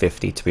sub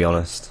 50, to be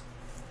honest.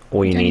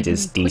 All you Don't need even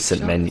is need quick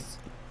decent menu. shots.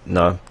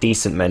 No,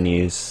 decent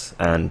menus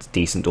and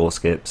decent door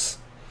skips.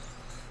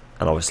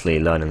 And obviously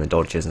learning the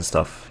dodges and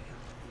stuff.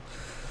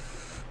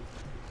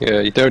 Yeah,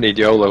 you don't need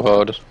YOLO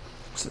hard.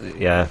 So,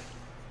 yeah,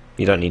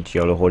 you don't need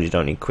YOLO Horde, you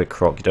don't need Quick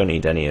Croc, you don't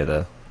need any of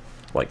the,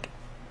 like,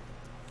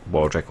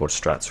 world record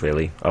strats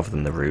really, other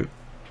than the route.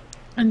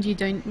 And you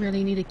don't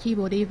really need a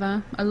keyboard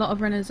either. A lot of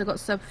runners have got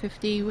sub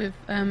 50 with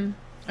a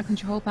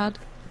control pad.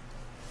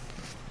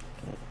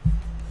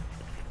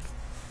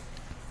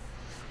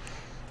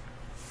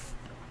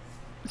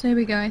 So here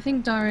we go. I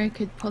think Dara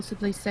could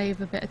possibly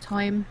save a bit of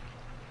time.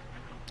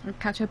 Or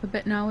catch up a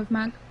bit now with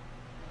Mag.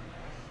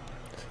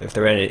 If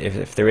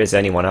there is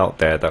anyone out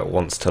there that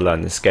wants to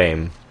learn this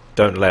game,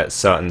 don't let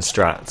certain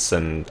strats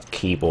and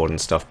keyboard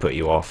and stuff put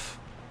you off.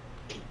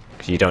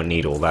 Because you don't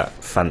need all that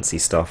fancy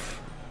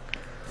stuff.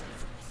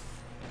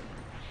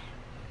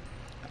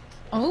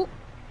 Oh,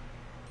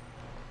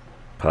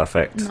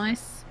 Perfect.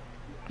 nice.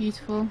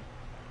 Beautiful.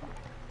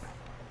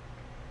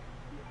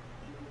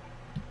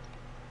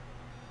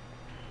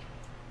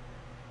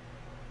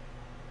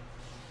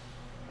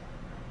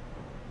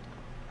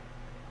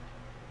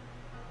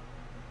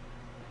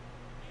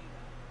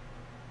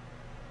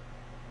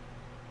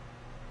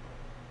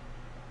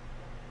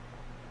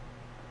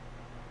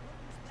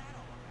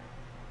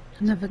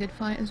 Another good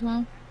fight as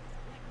well.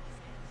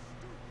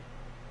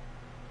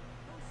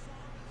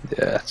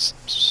 Yeah, it's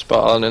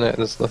spot on, innit?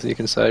 There's nothing you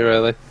can say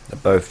really. They're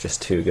both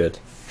just too good.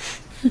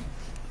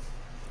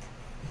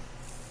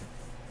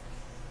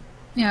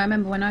 Yeah, I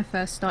remember when I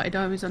first started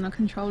I was on a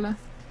controller.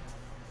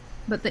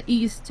 But the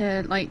ease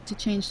to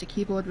change the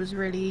keyboard was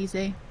really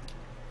easy.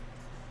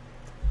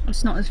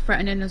 It's not as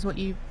threatening as what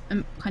you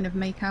kind of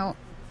make out,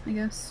 I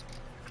guess.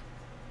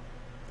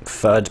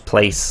 Third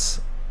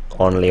place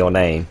on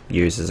Leonet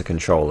uses a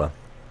controller.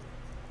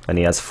 And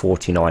he has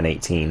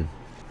 49-18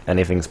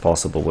 Anything's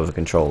possible with a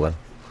controller.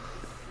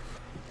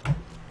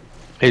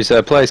 He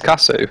plays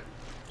Kasu,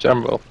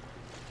 General.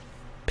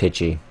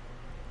 Pidgey.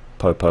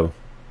 Popo.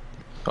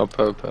 Oh,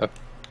 Popo.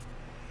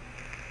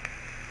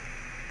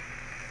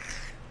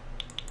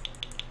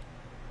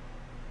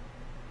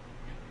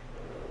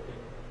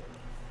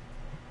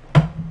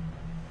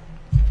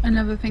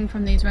 Another thing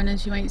from these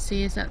runners you won't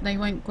see is that they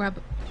won't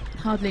grab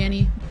hardly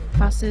any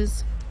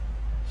passes.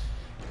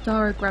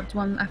 Dara grabbed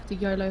one after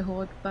YOLO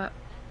Horde, but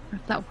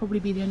that'll probably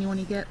be the only one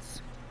he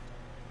gets.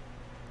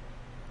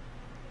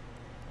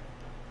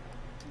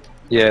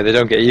 Yeah, they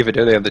don't get either,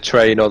 do they? The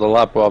train or the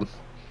lab one.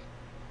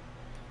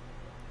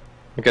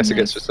 I guess it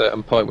gets to a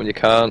certain point when you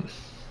can't.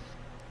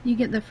 You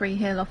get the free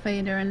heal off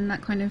Ada and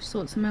that kind of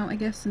sorts them out, I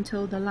guess,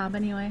 until the lab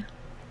anyway.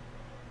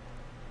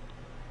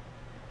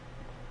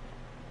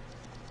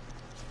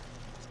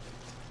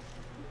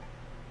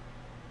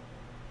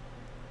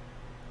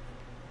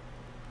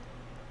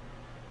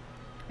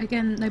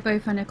 Again, they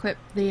both unequip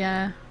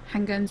the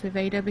handguns with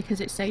Ada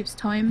because it saves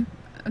time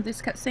of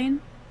this cutscene.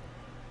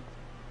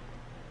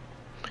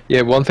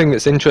 Yeah, one thing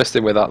that's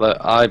interesting with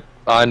that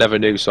I never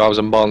knew, so I was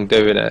a Mong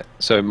doing it,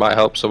 so it might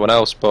help someone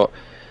else, but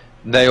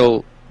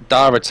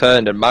Dara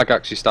turned and Mag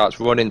actually starts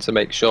running to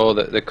make sure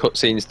that the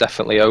cutscene's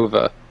definitely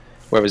over,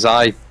 whereas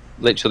I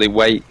literally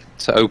wait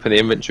to open the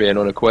inventory and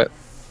unequip.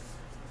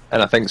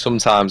 And I think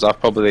sometimes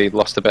I've probably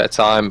lost a bit of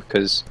time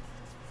because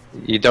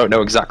you don't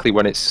know exactly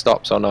when it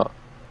stops or not.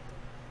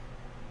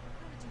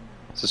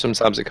 So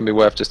sometimes it can be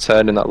worth just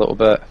turning that little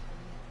bit.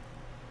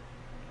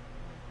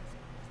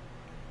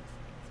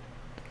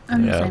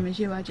 I'm the same as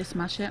you, I just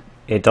smash it.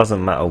 It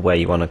doesn't matter where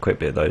you want to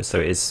equip it though, so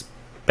it's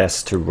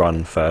best to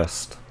run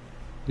first.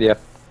 Yeah.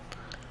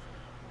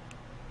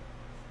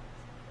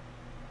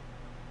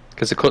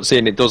 Because the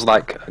cutscene, it does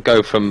like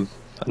go from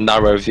a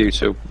narrow view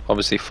to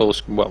obviously full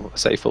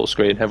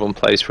screen. Everyone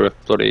plays for a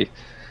bloody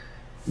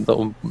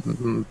little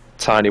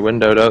tiny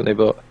window, don't they?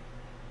 But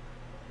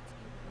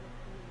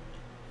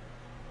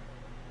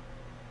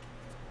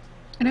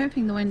I don't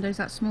think the window's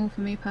that small for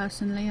me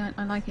personally.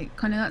 I like it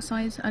kind of that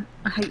size.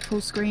 I hate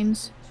full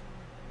screens.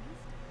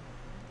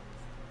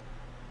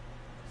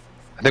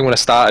 I think when I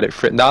started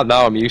it,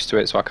 now I'm used to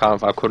it, so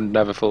I couldn't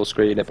never full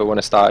screen it. But when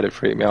I started, it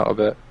freaked me out a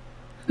bit.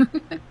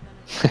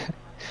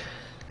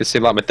 It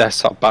seemed like my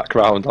desktop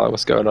background, like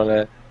what's going on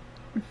here.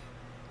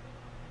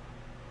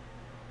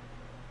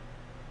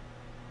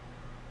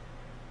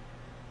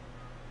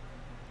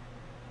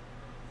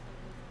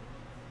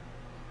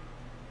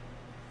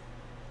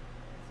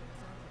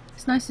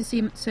 It's nice to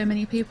see so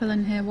many people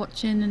in here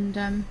watching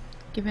and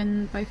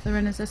giving both the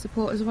runners their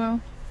support as well.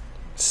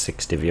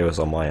 60 viewers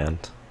on my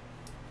end.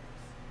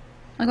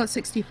 I got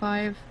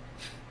 65.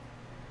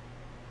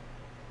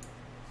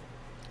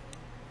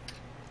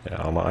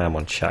 Yeah, I am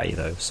on chatty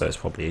though, so it's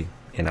probably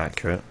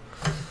inaccurate.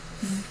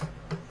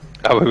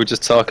 Oh, we were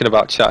just talking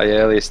about chatty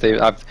earlier, Steve.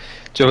 Do you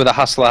remember the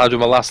hassle I had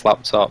with my last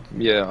laptop?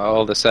 Yeah,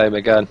 all the same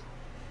again.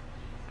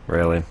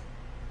 Really?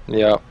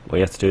 Yeah. All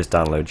you have to do is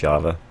download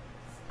Java.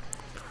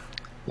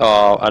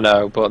 Oh, I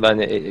know, but then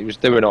it was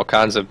doing all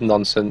kinds of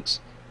nonsense.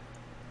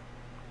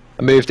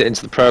 I moved it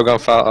into the program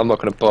file. I'm not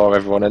going to bore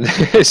everyone in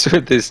this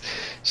with this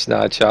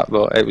snide chat,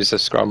 but it was a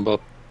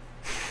scramble.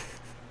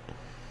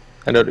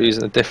 I ended up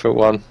using a different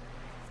one,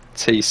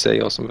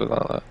 TC or something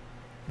like that.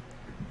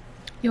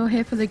 You're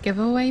here for the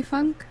giveaway,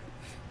 Funk?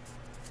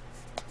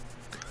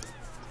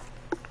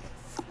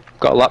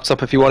 Got a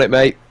laptop if you want it,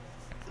 mate.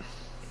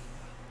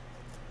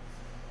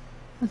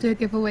 I'll do a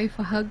giveaway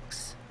for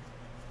hugs.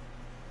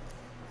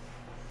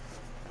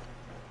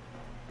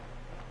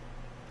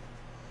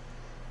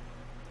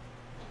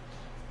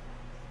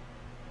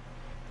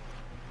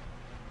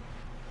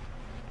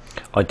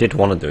 I did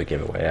want to do a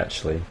giveaway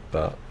actually,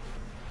 but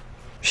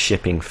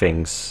shipping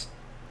things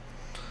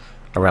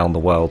around the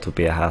world would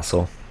be a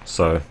hassle.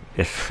 So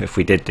if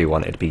we did do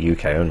one, it'd be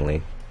UK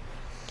only.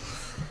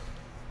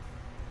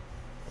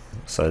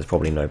 So there's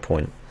probably no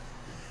point.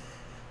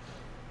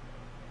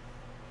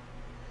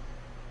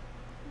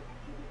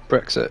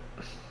 Brexit.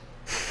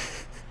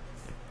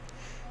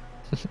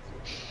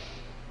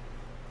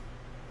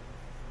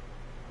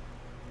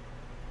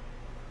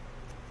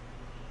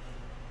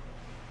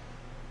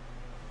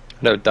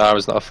 No,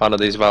 Dara's not a fan of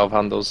these valve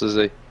handles, is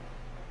he?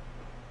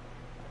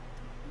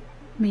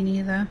 Me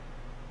neither.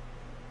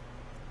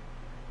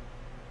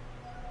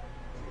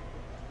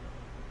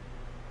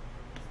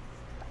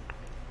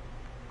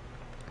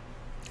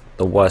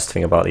 The worst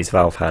thing about these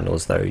valve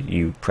handles though,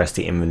 you press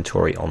the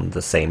inventory on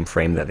the same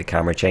frame that the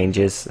camera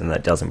changes and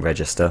that doesn't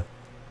register.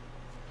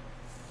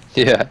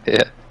 Yeah,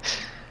 yeah.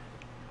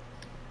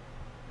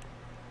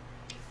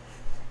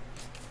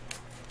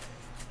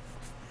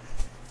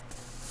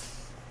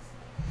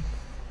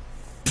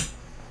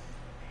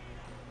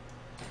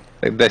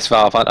 Like this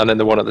valve and then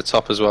the one at the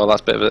top as well,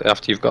 that's a bit of it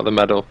after you've got the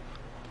medal.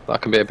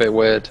 That can be a bit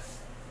weird.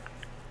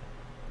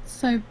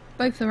 So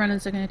both the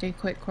runners are going to do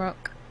quick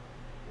rock.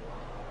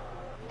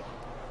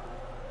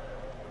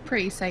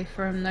 Pretty safe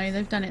for them though,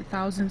 they've done it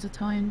thousands of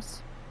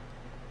times.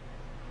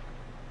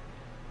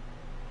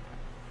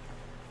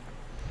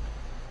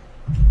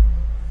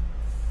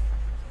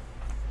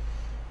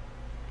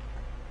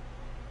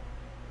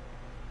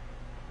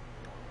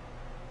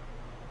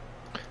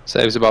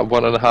 Saves about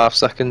 1.5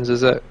 seconds,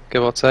 is it?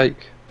 Give or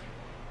take.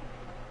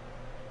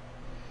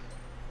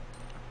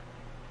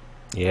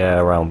 Yeah,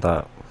 around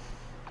that.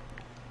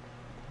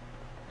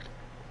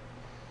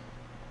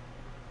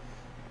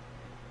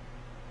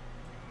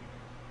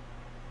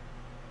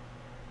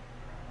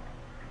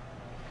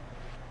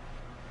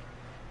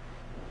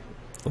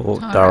 Oh,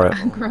 Dara.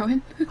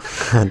 Growing.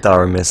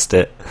 Dara missed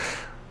it.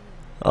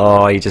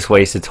 Oh, he just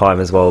wasted time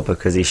as well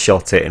because he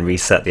shot it and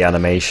reset the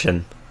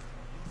animation.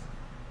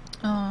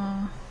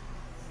 Oh,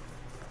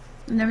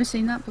 I've never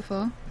seen that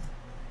before.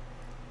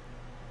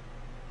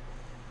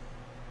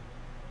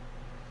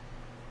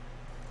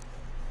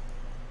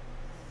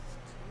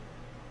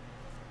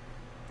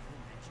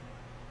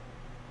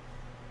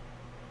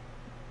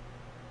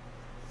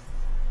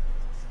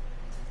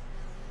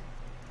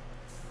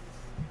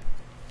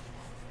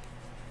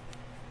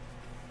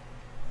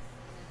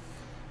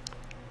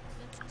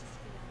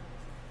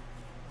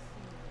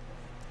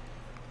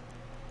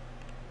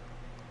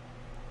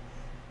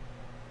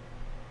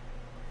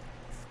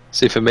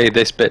 See, for me,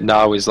 this bit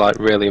now is like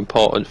really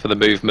important for the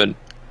movement.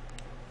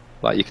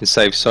 Like, you can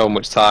save so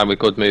much time with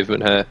good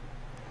movement here.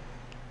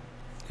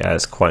 Yeah,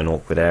 it's quite an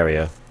awkward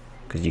area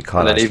because you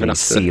can't And then even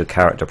actually after- see your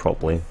character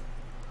properly.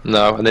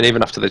 No, and then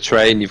even after the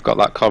train, you've got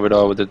that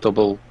corridor with the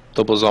double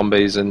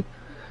zombies, and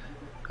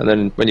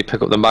then when you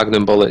pick up the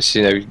Magnum bullets,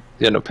 you know, you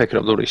end up picking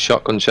up bloody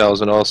shotgun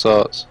shells and all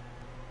sorts.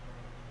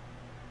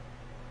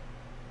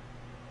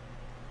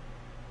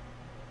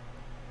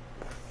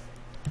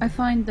 I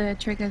find the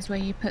triggers where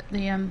you put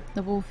the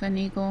wolf and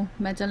eagle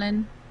medal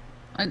in,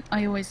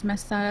 I always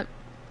mess that up.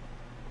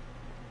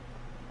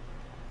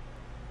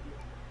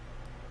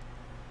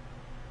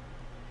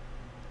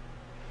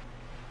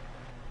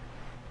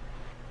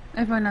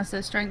 Everyone has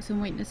their strengths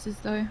and weaknesses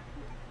though.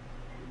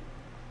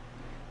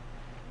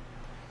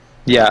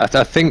 Yeah,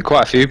 I think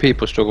quite a few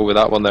people struggle with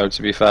that one though,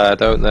 to be fair,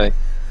 don't they?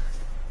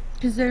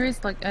 Because there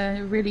is like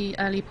a really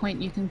early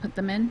point you can put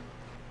them in.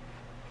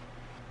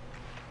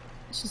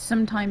 It's just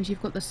sometimes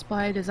you've got the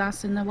spider's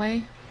ass in the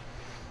way.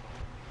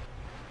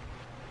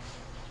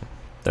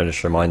 That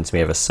just reminds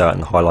me of a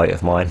certain highlight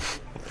of mine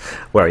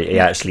where he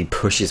actually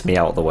pushes me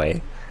out of the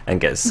way and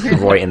gets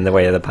right in the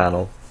way of the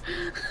panel.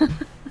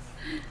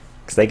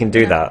 Because they can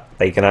do that.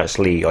 They can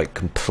actually like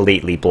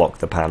completely block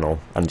the panel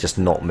and just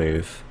not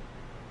move.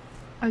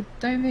 I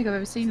don't think I've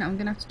ever seen that. I'm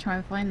gonna have to try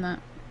and find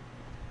that.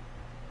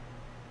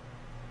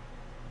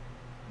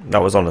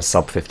 That was on a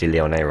sub 50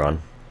 Lyonnais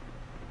run.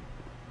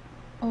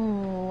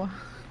 Oh.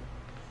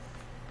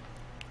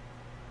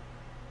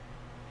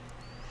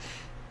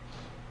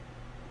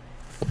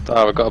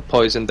 Oh, we've got a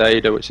poisoned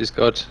Ada, which is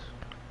good.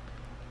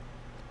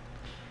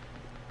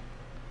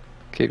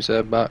 Keeps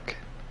her back.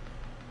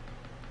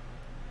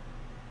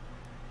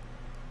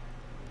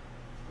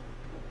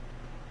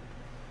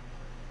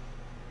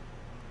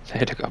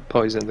 Ada got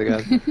poisoned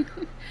again.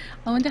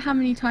 I wonder how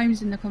many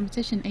times in the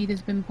competition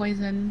Ada's been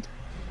poisoned.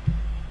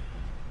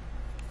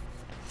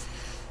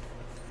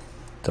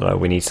 Don't know.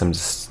 We need some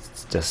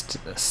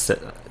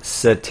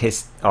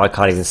I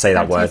can't even say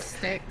that word.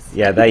 Statistics.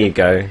 Yeah, there you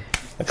go.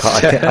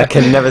 I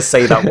can never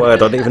say that word. I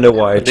don't even know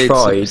why I Need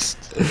tried.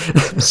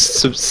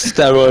 some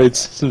steroids.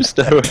 Some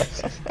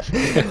steroids.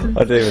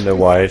 I don't even know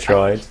why I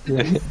tried.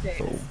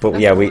 But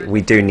yeah,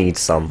 we do need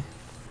some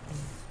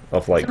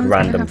of like Someone's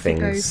random gonna have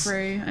things. to go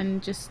through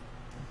and just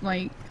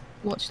like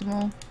watch them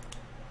all.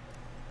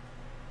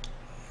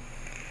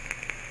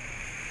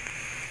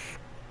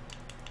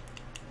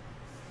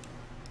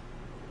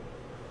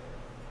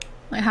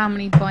 Like how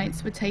many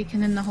bites were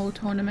taken in the whole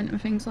tournament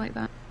and things like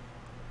that.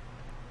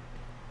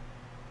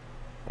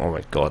 Oh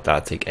my god,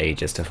 that'd take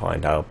ages to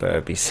find out, but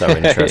it'd be so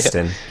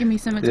interesting. Give me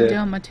something to do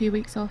on my 2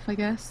 weeks off, I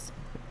guess.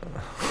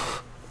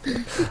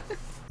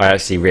 I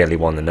actually really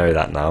want to know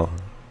that now.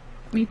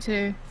 Me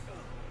too.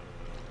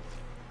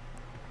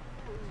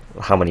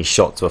 How many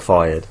shots were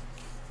fired?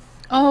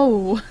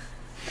 Oh!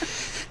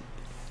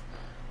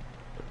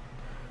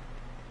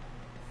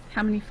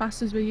 How many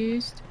fasters were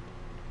used?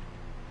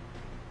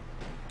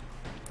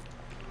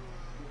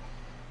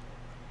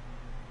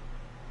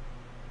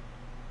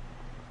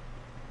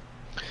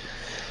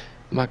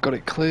 Matt got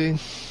it clean.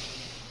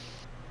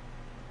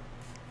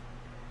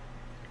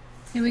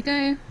 Here we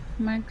go.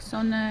 Mag's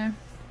on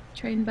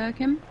train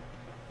Birkin.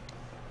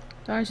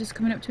 Dara's just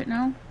coming up to it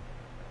now.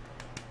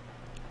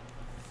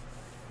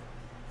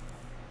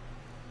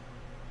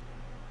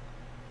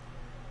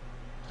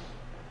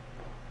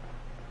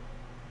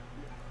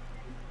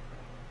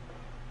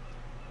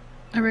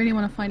 I really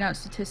want to find out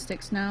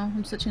statistics now.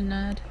 I'm such a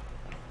nerd.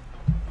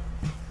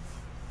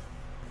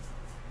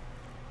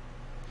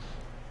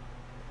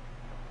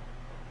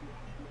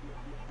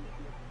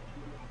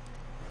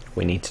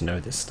 We need to know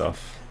this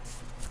stuff.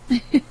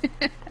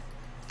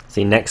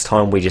 See, next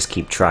time we just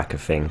keep track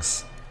of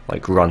things,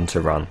 like run to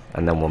run,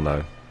 and then we'll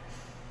know.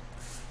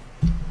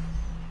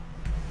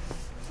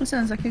 That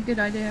sounds like a good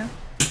idea.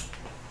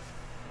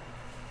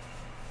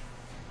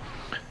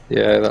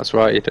 Yeah, that's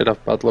right. He did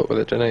have bad luck with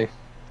it, didn't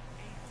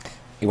he?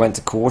 He went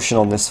to caution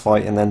on this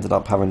fight and ended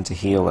up having to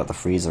heal at the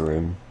freezer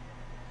room.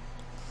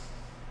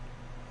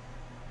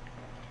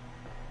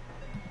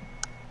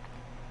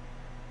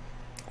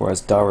 Whereas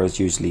Dara is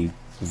usually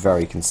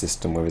very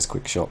consistent with his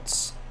quick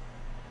shots.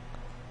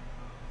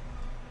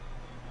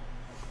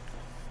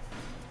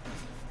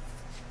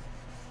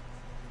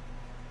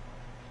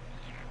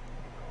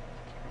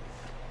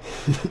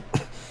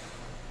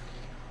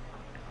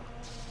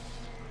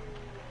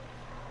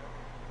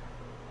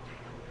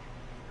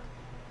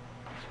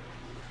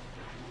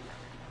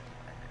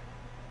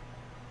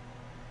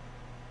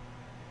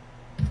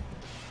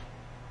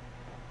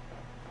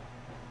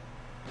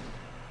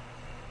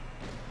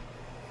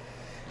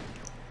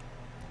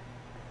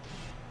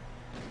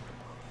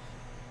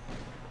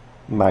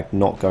 Mag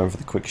not going for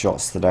the quick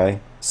shots today.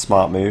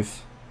 Smart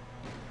move.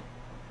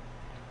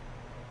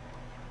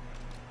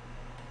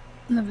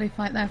 Lovely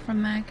fight there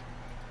from Mag.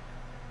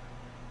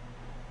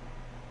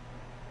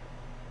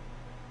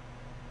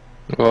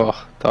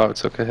 Oh, Dara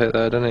took a hit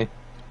there, didn't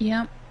he?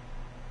 Yep.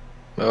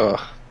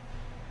 Oh,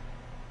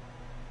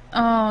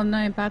 Oh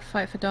no, bad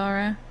fight for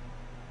Dara.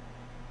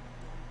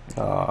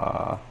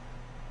 Ah.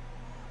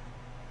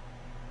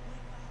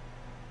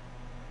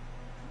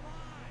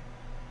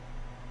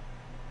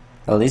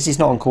 At least he's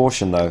not on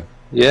caution though.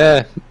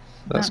 yeah.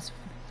 That's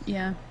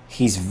yeah.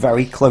 He's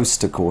very close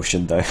to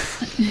caution though.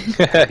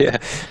 Yeah.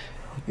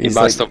 He He's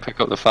might like- still pick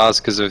up the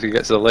Faz because if he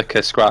gets the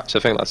liquor scratch, I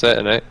think that's it,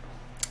 isn't it?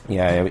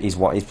 Yeah, he's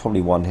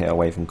probably one hit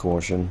away from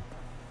caution.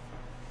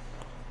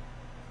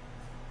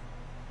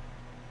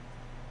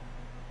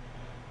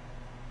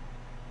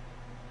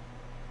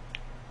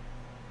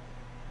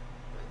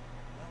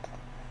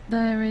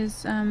 There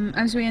is,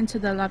 as we enter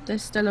the lab,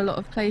 there's still a lot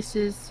of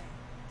places.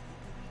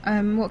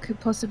 What could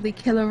possibly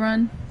kill a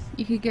run?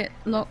 You could get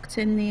locked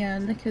in the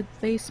liquor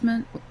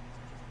basement.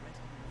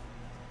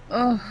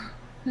 Oh,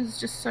 there's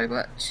just so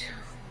much.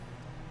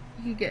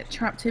 You could get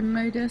trapped in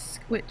Modus,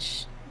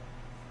 which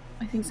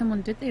I think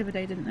someone did the other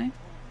day, didn't they?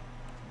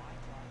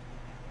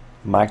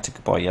 Mag took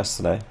a bite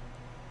yesterday.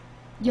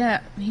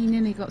 Yeah, he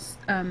nearly got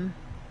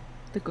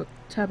the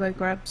turbo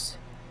grabs.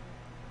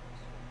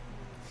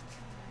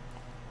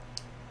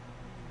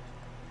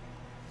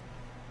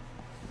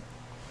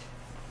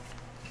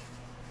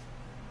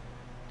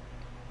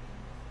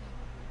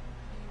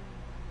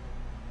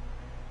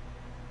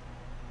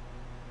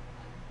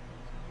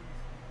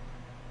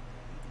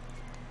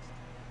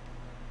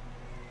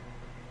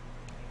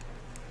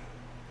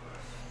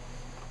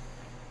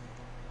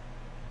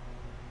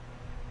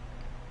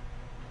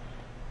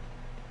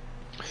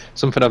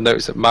 Something I've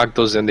noticed that Mag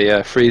does in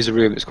the freezer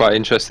room that's quite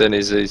interesting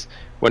is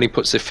when he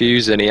puts the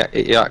fuse in,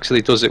 he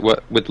actually does it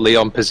with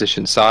Leon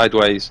positioned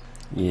sideways.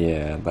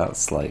 Yeah,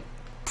 that's like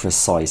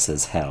precise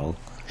as hell.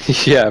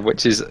 Yeah,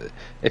 which is,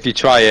 if you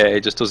try it,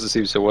 it just doesn't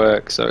seem to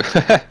work. So,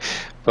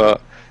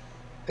 but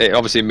it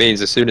obviously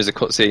means as soon as the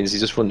cutscenes, he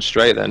just runs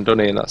straight then, doesn't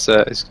he? And that's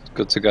it. It's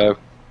good to go.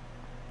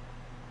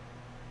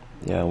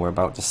 Yeah, we're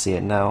about to see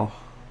it now.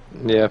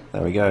 Yeah.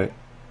 There we go.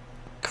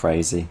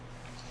 Crazy.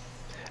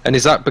 And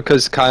is that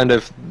because kind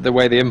of the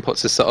way the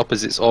inputs are set up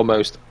is it's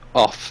almost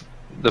off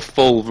the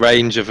full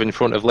range of in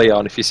front of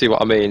Leon, if you see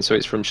what I mean? So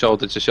it's from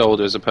shoulder to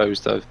shoulder as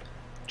opposed to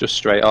just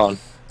straight on.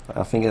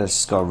 I think it's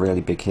just got a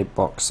really big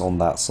hitbox on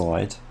that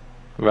side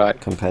Right.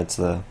 compared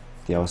to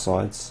the other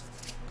sides.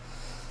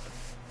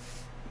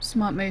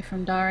 Smart move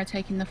from Dara,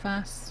 taking the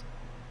fast.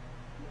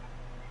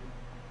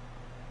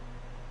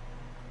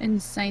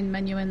 Insane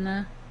menu in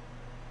there.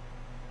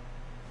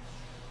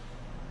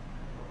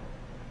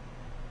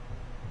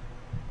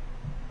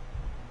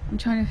 I'm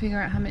trying to figure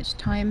out how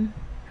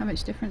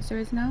much difference there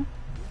is now.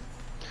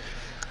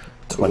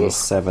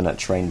 27 at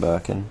Train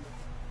Birkin.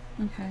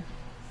 Okay.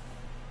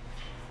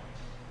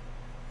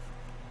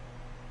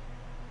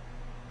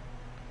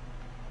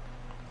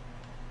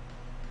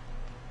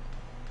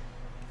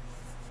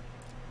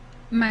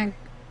 Mag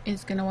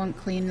is going to want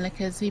clean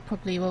liquors. He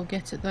probably will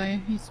get it though.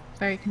 He's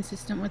very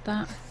consistent with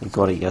that. He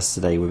got it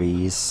yesterday with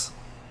ease.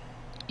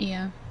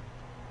 Yeah.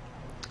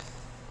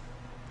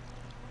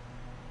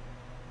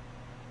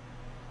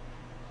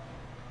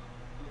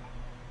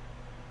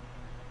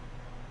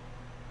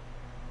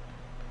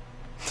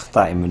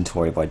 That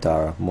inventory by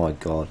Dara, my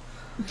god.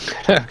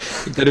 You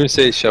didn't even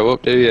see it show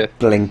up, do you?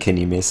 Blink and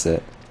you miss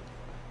it.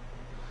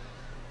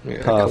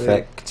 Yeah,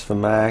 Perfect for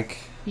Mag.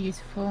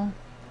 Beautiful.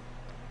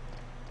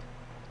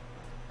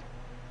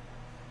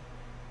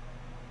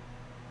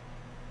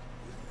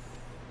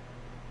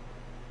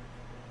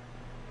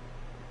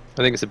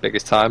 I think it's the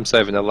biggest time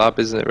save in the lab,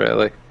 isn't it,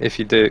 really? If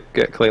you do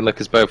get clean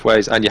liquors both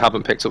ways and you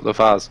haven't picked up the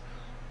Faz.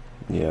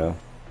 Yeah.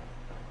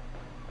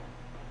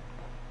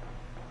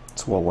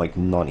 It's what like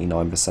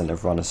 99%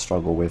 of runners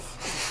struggle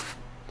with.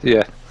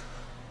 Yeah.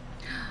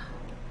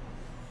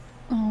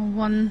 Oh,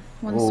 one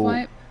Oh.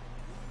 swipe.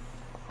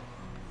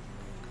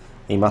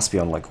 He must be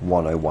on like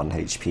 101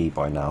 HP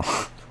by now.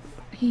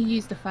 He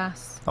used a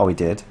fast. Oh, he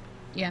did?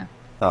 Yeah.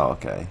 Oh,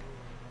 okay.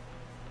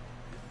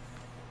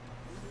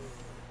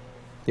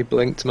 You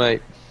blinked,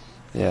 mate.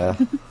 Yeah,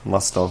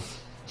 must have.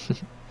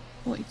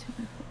 42.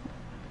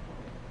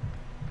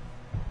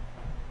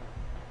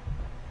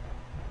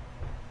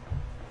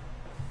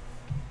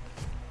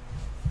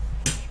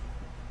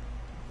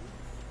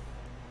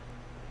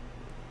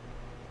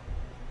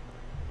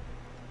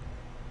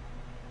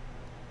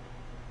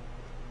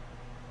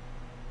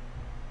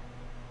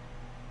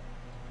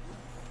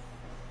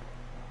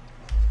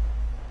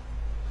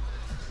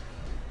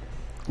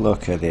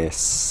 Look at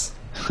this.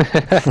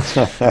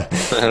 I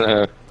don't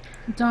know.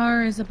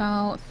 Dara is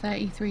about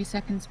 33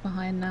 seconds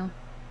behind now.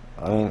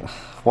 I mean,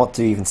 what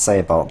do you even say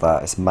about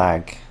that? It's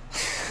Mag.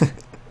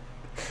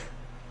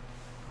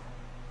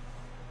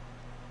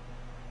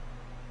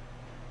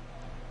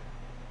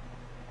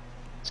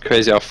 It's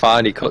crazy how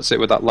fine he cuts it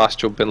with that last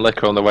jumping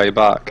liquor on the way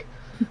back.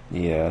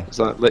 Yeah. It's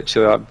like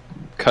literally like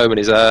combing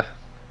his hair.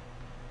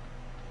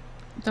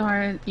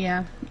 Dara,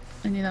 yeah,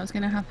 I knew that was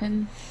going to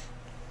happen.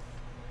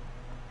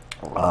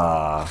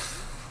 Ah.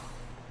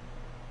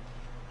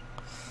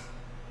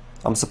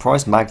 I'm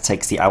surprised Mag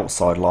takes the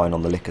outside line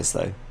on the liquors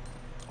though,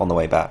 on the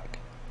way back.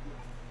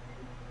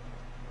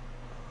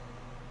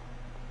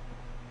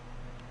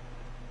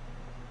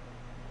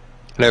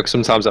 I know, 'cause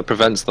sometimes that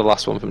prevents the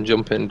last one from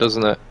jumping,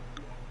 doesn't it?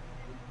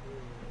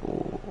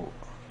 Ooh,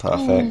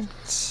 perfect.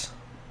 It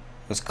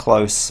was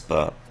close,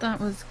 but That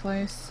was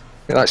close.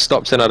 He like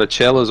stopped and had a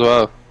chill as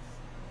well.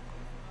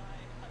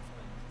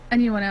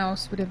 Anyone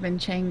else would have been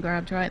chain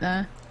grabbed right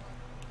there.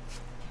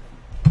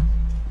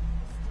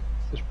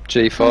 Come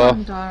G4.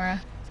 on,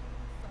 Dara.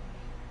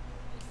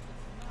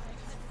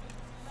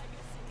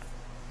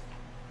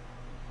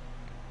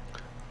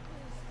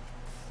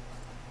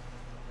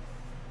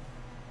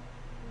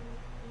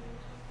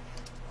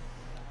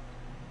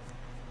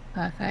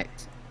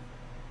 Perfect.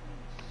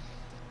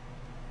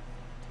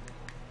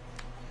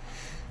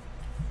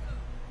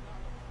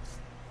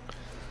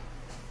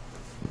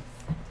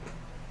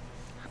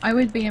 I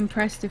would be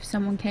impressed if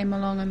someone came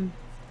along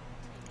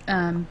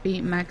and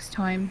beat Mag's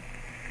time.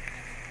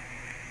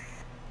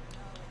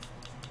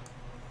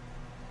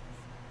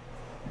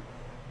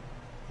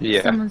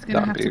 Yeah, Someone's going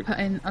to have that'd to be... put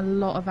in a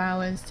lot of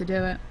hours to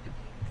do it.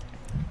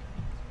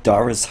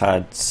 Dara's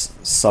had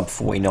sub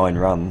 49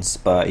 runs,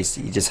 but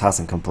he just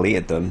hasn't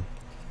completed them.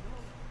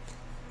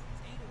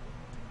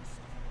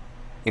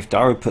 If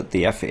Dara put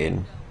the effort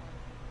in,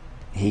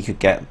 he could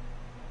get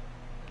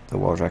the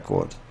world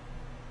record.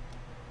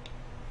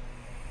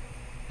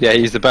 Yeah,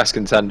 he's the best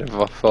contender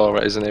for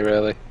it, isn't he,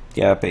 really?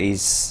 Yeah, but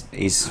he's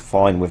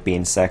fine with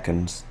being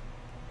second.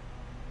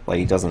 Like,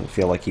 he doesn't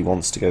feel like he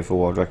wants to go for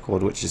world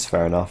record, which is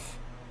fair enough.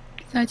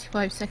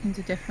 35 seconds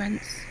of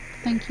difference.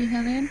 Thank you,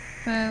 Hellion,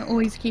 for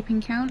always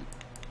keeping count.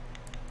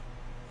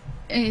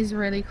 It is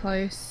really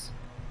close.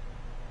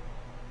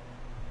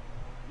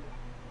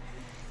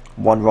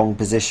 One wrong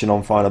position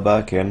on Final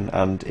Birkin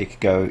and it could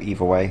go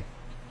either way.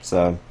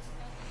 So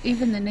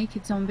Even the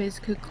naked zombies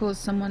could cause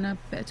someone a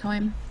bit of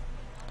time.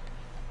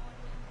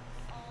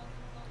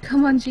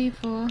 Come on,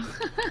 G4.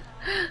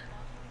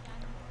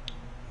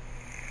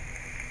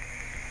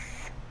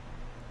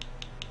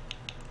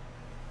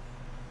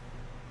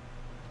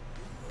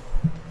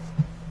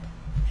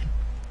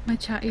 My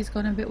chatty's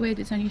gone a bit weird,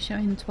 it's only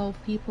showing 12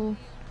 people.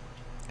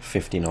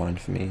 59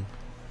 for me.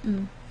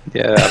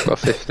 Yeah, I've got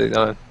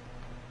 59.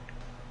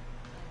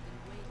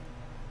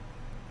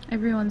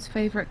 Everyone's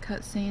favourite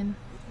cutscene.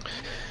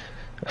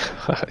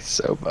 It's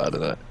so bad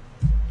at it.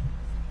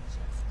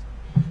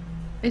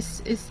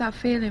 It's that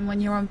feeling when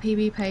you're on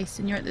PB pace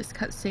and you're at this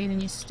cutscene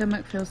and your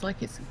stomach feels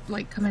like it's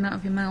like coming out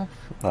of your mouth.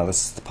 Oh,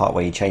 this is the part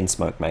where you chain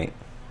smoke, mate.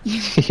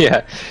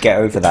 Yeah, Get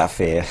over that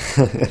fear.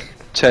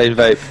 chain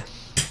vape.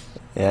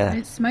 Yeah.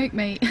 It's smoke,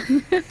 mate.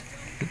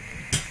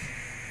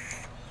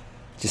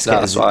 Just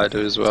That's what I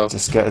do as well.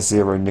 Just get a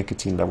 0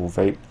 nicotine level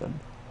vape then.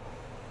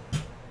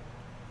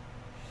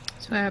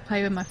 That's where I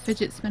play with my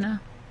fidget spinner.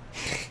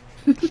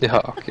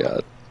 Oh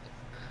god.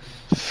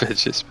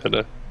 Fidget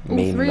spinner. All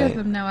Mean, three mate. of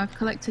them now. I've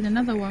collected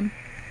another one.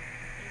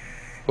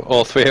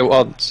 All three at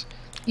once.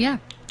 Yeah.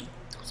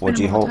 What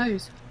do you Spin 'em on my hold?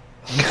 toes.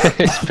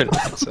 It's been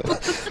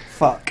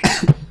Fuck.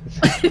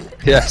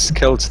 Yes,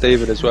 killed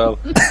Stephen as well.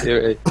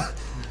 Beauty.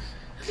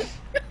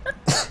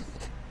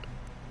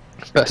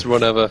 Best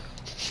run ever.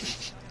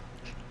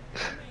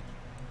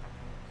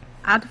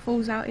 Ad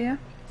falls out here.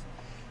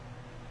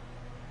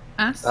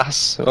 Ass.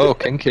 Ass. Oh,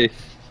 kinky.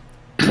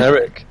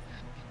 Eric.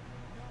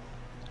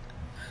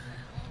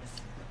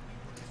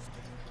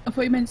 I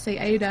thought you meant to say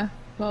Ada,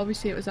 but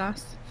obviously it was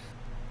ass.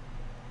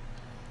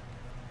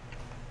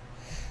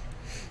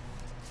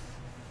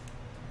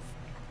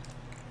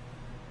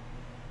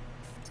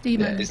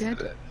 Steve, are you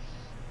dead?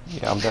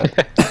 Yeah, I'm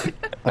dead.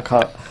 I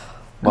can't.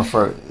 My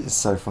throat is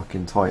so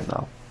fucking tight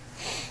now.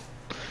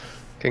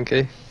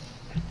 Kinky.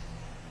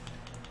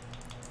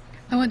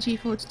 I want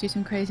G4 to do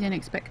some crazy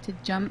unexpected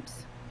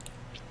jumps.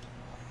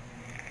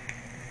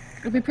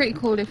 It would be pretty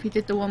cool if he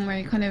did the one where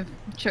he kind of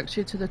chucks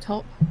you to the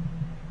top.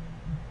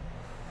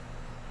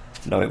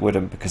 No, it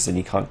wouldn't, because then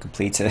you can't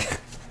complete it.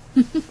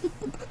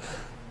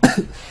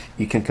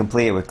 You can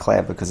complete it with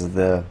Claire because of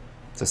the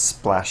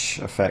splash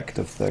effect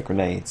of the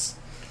grenades,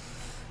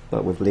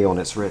 but with Leon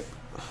it's rip.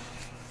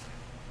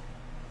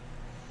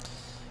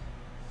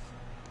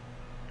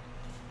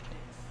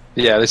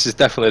 Yeah, this is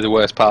definitely the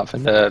worst part for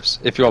nerves.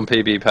 If you're on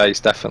PB pace,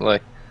 definitely.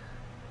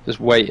 Just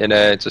waiting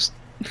there, just...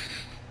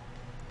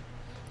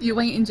 You're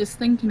waiting, just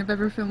thinking of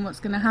everything, what's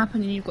going to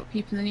happen, and you've got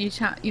people in your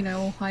chat, you know,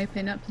 all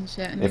hyping up and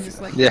shit, and you're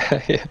just like...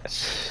 Yeah, yeah.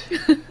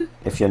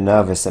 If you're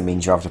nervous, that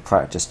means you have to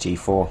practice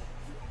G4.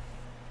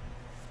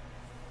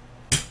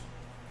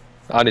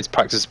 I need to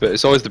practice a bit.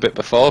 It's always the bit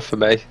before for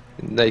me.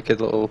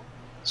 Naked little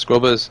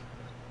scrubbers.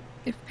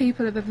 If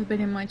people have ever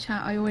been in my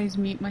chat, I always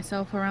mute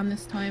myself around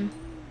this time,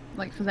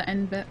 like for the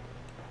end bit.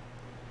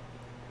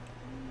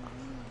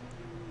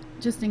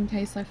 Just in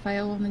case I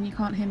fail and then you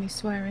can't hear me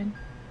swearing.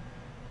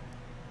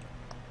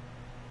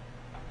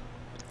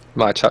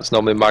 My chat's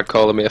normally Mag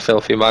calling me a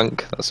filthy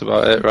mank. That's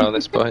about it around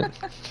this point.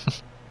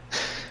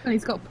 Well,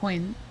 he's got a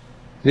point.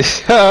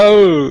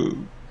 Oh!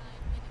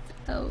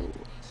 Oh.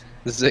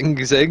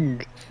 Zing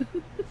zing.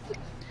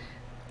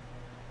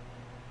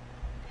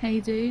 Hey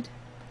dude.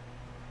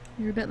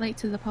 You're a bit late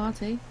to the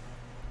party.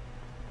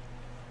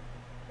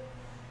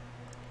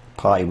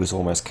 Party was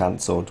almost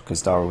cancelled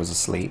because Dara was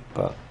asleep,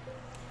 but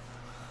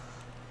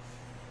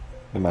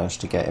we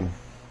managed to get him.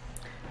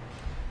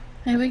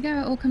 Here we go,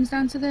 it all comes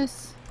down to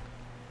this.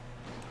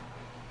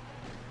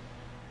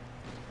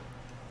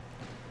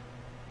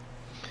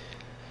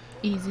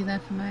 Easy there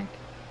for Mag.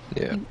 I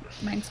Yeah. think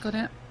Mag's got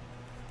it.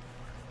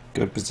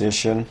 Good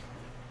position.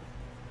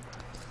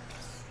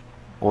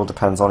 All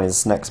depends on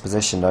his next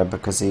position though,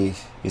 because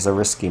he's a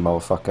risky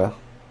motherfucker.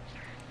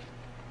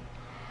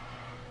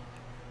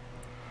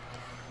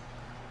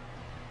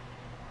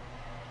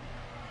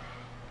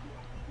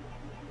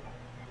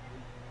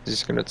 He's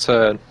just gonna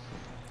turn.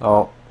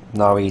 Oh,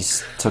 no,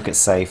 he's took it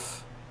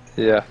safe.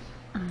 Yeah.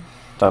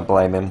 Don't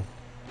blame him.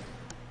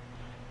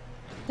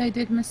 They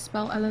did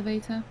misspell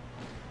elevator.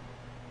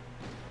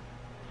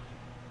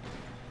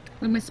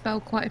 We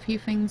misspelled quite a few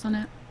things on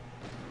it.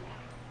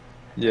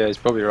 Yeah, he's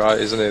probably right,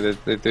 isn't he?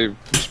 They do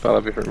spell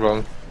everything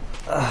wrong.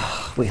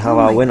 We have Oh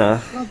our my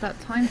winner. God, that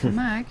time for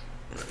Mag.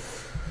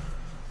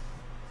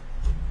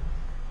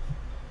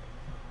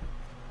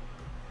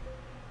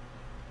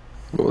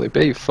 What will it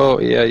be?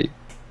 48.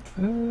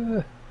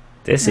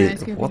 This No, is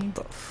it's gonna what be-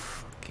 the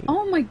fucking.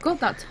 Oh my God,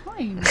 that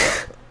time!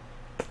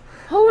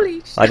 Holy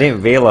shit! I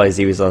didn't realise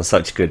he was on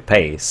such good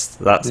pace.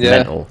 That's Yeah.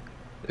 mental.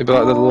 It'd be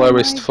like the Oh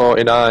lowest my-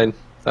 49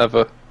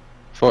 ever.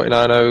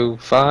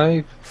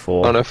 49.05?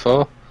 For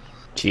 104?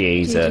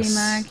 Jesus. GG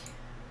Mag.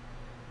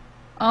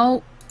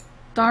 Oh,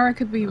 Dara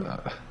could be.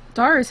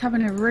 Dara's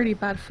having a really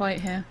bad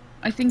fight here.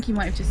 I think he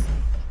might have just.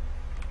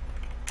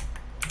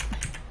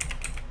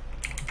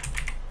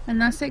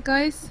 And that's it,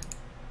 guys.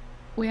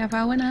 We have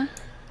our winner.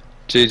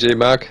 GG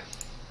Mag.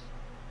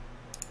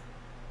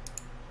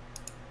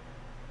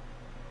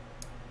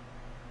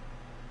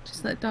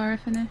 Just let Dara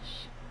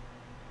finish.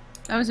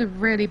 That was a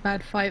really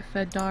bad fight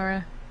for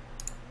Dara.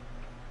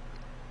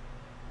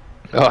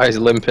 Oh, he's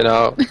limping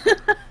out.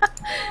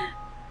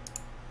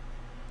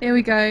 Here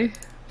we go.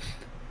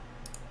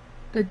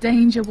 The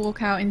danger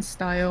walkout in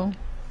style.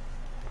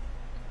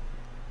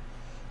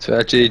 So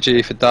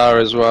GG for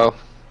Dara as well.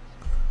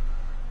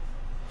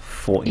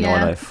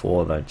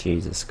 4904 though,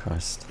 Jesus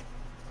Christ.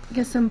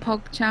 Get some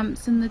Pog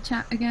champs in the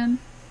chat again.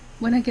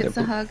 Winner gets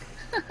Yeah, a hug.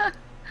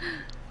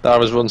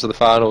 Dara's run to the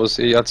finals.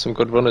 He had some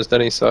good runners,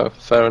 didn't he? So,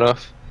 fair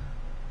enough.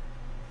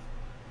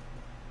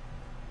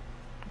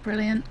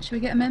 Brilliant. Should we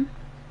get him in?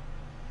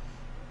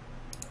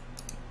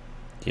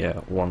 Yeah,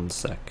 1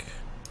 sec.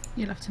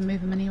 You'll have to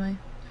move him anyway.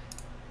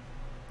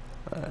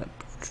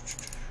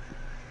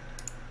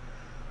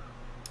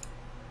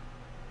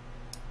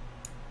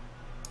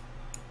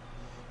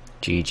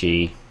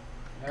 GG.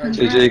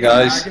 GG,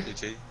 guys.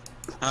 GG.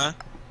 Huh?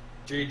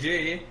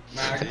 GG,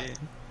 Mag. GG.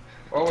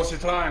 What was your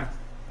time?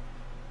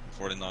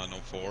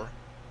 4904.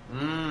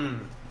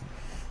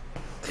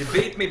 You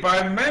beat me by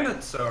a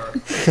minute, sir.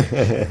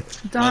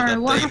 Dara,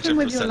 that what danger happened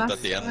with your percent last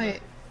at the end.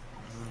 fight?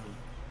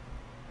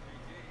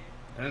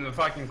 And the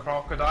fucking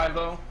crocodile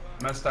though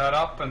messed that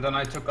up, and then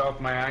I took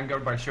out my anger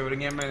by shooting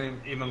him and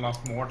even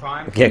lost more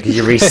time. Yeah, because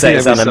you reset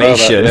his Yeah, we saw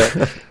animation.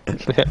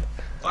 that,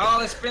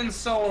 Well, it's been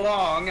so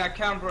long, I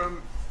can't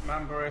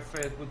remember if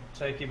it would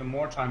take even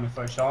more time if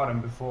I shot him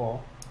before.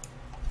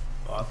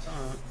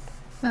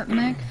 But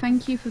Meg,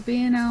 thank you for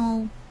being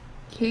our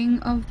king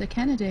of the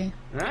Kennedy.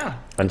 Yeah,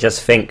 And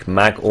just think,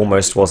 Mag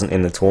almost wasn't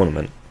in the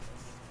tournament.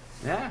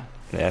 yeah.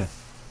 Yeah.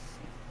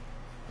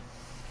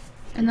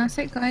 And that's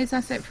it, guys.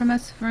 That's it from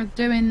us for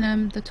doing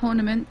the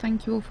tournament.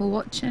 Thank you all for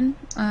watching.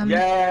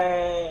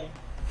 Yay!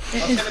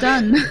 It is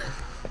done.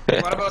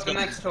 What about the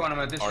next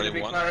tournament? Is it gonna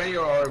be RE1? Clary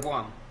or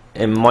R1?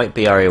 It might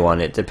be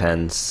RE1, it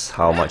depends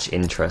how much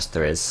interest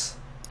there is.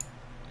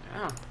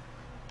 Yeah.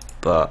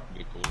 But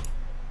Be cool.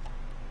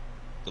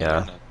 Yeah.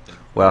 Learn that thing.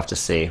 we'll have to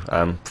see.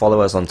 Follow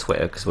us on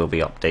Twitter because we'll be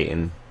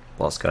updating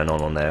what's going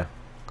on there.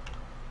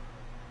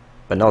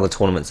 But now the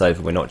tournament's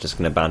over, we're not just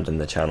going to abandon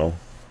the channel.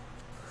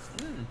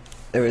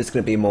 There is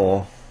going to be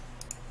more.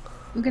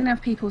 We're going to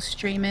have people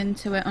stream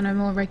into it on a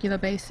more regular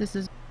basis.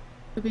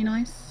 Would be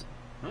nice.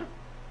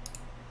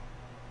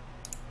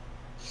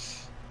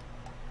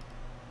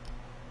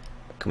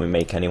 Can we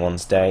make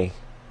anyone's day?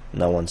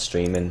 No one's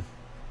streaming.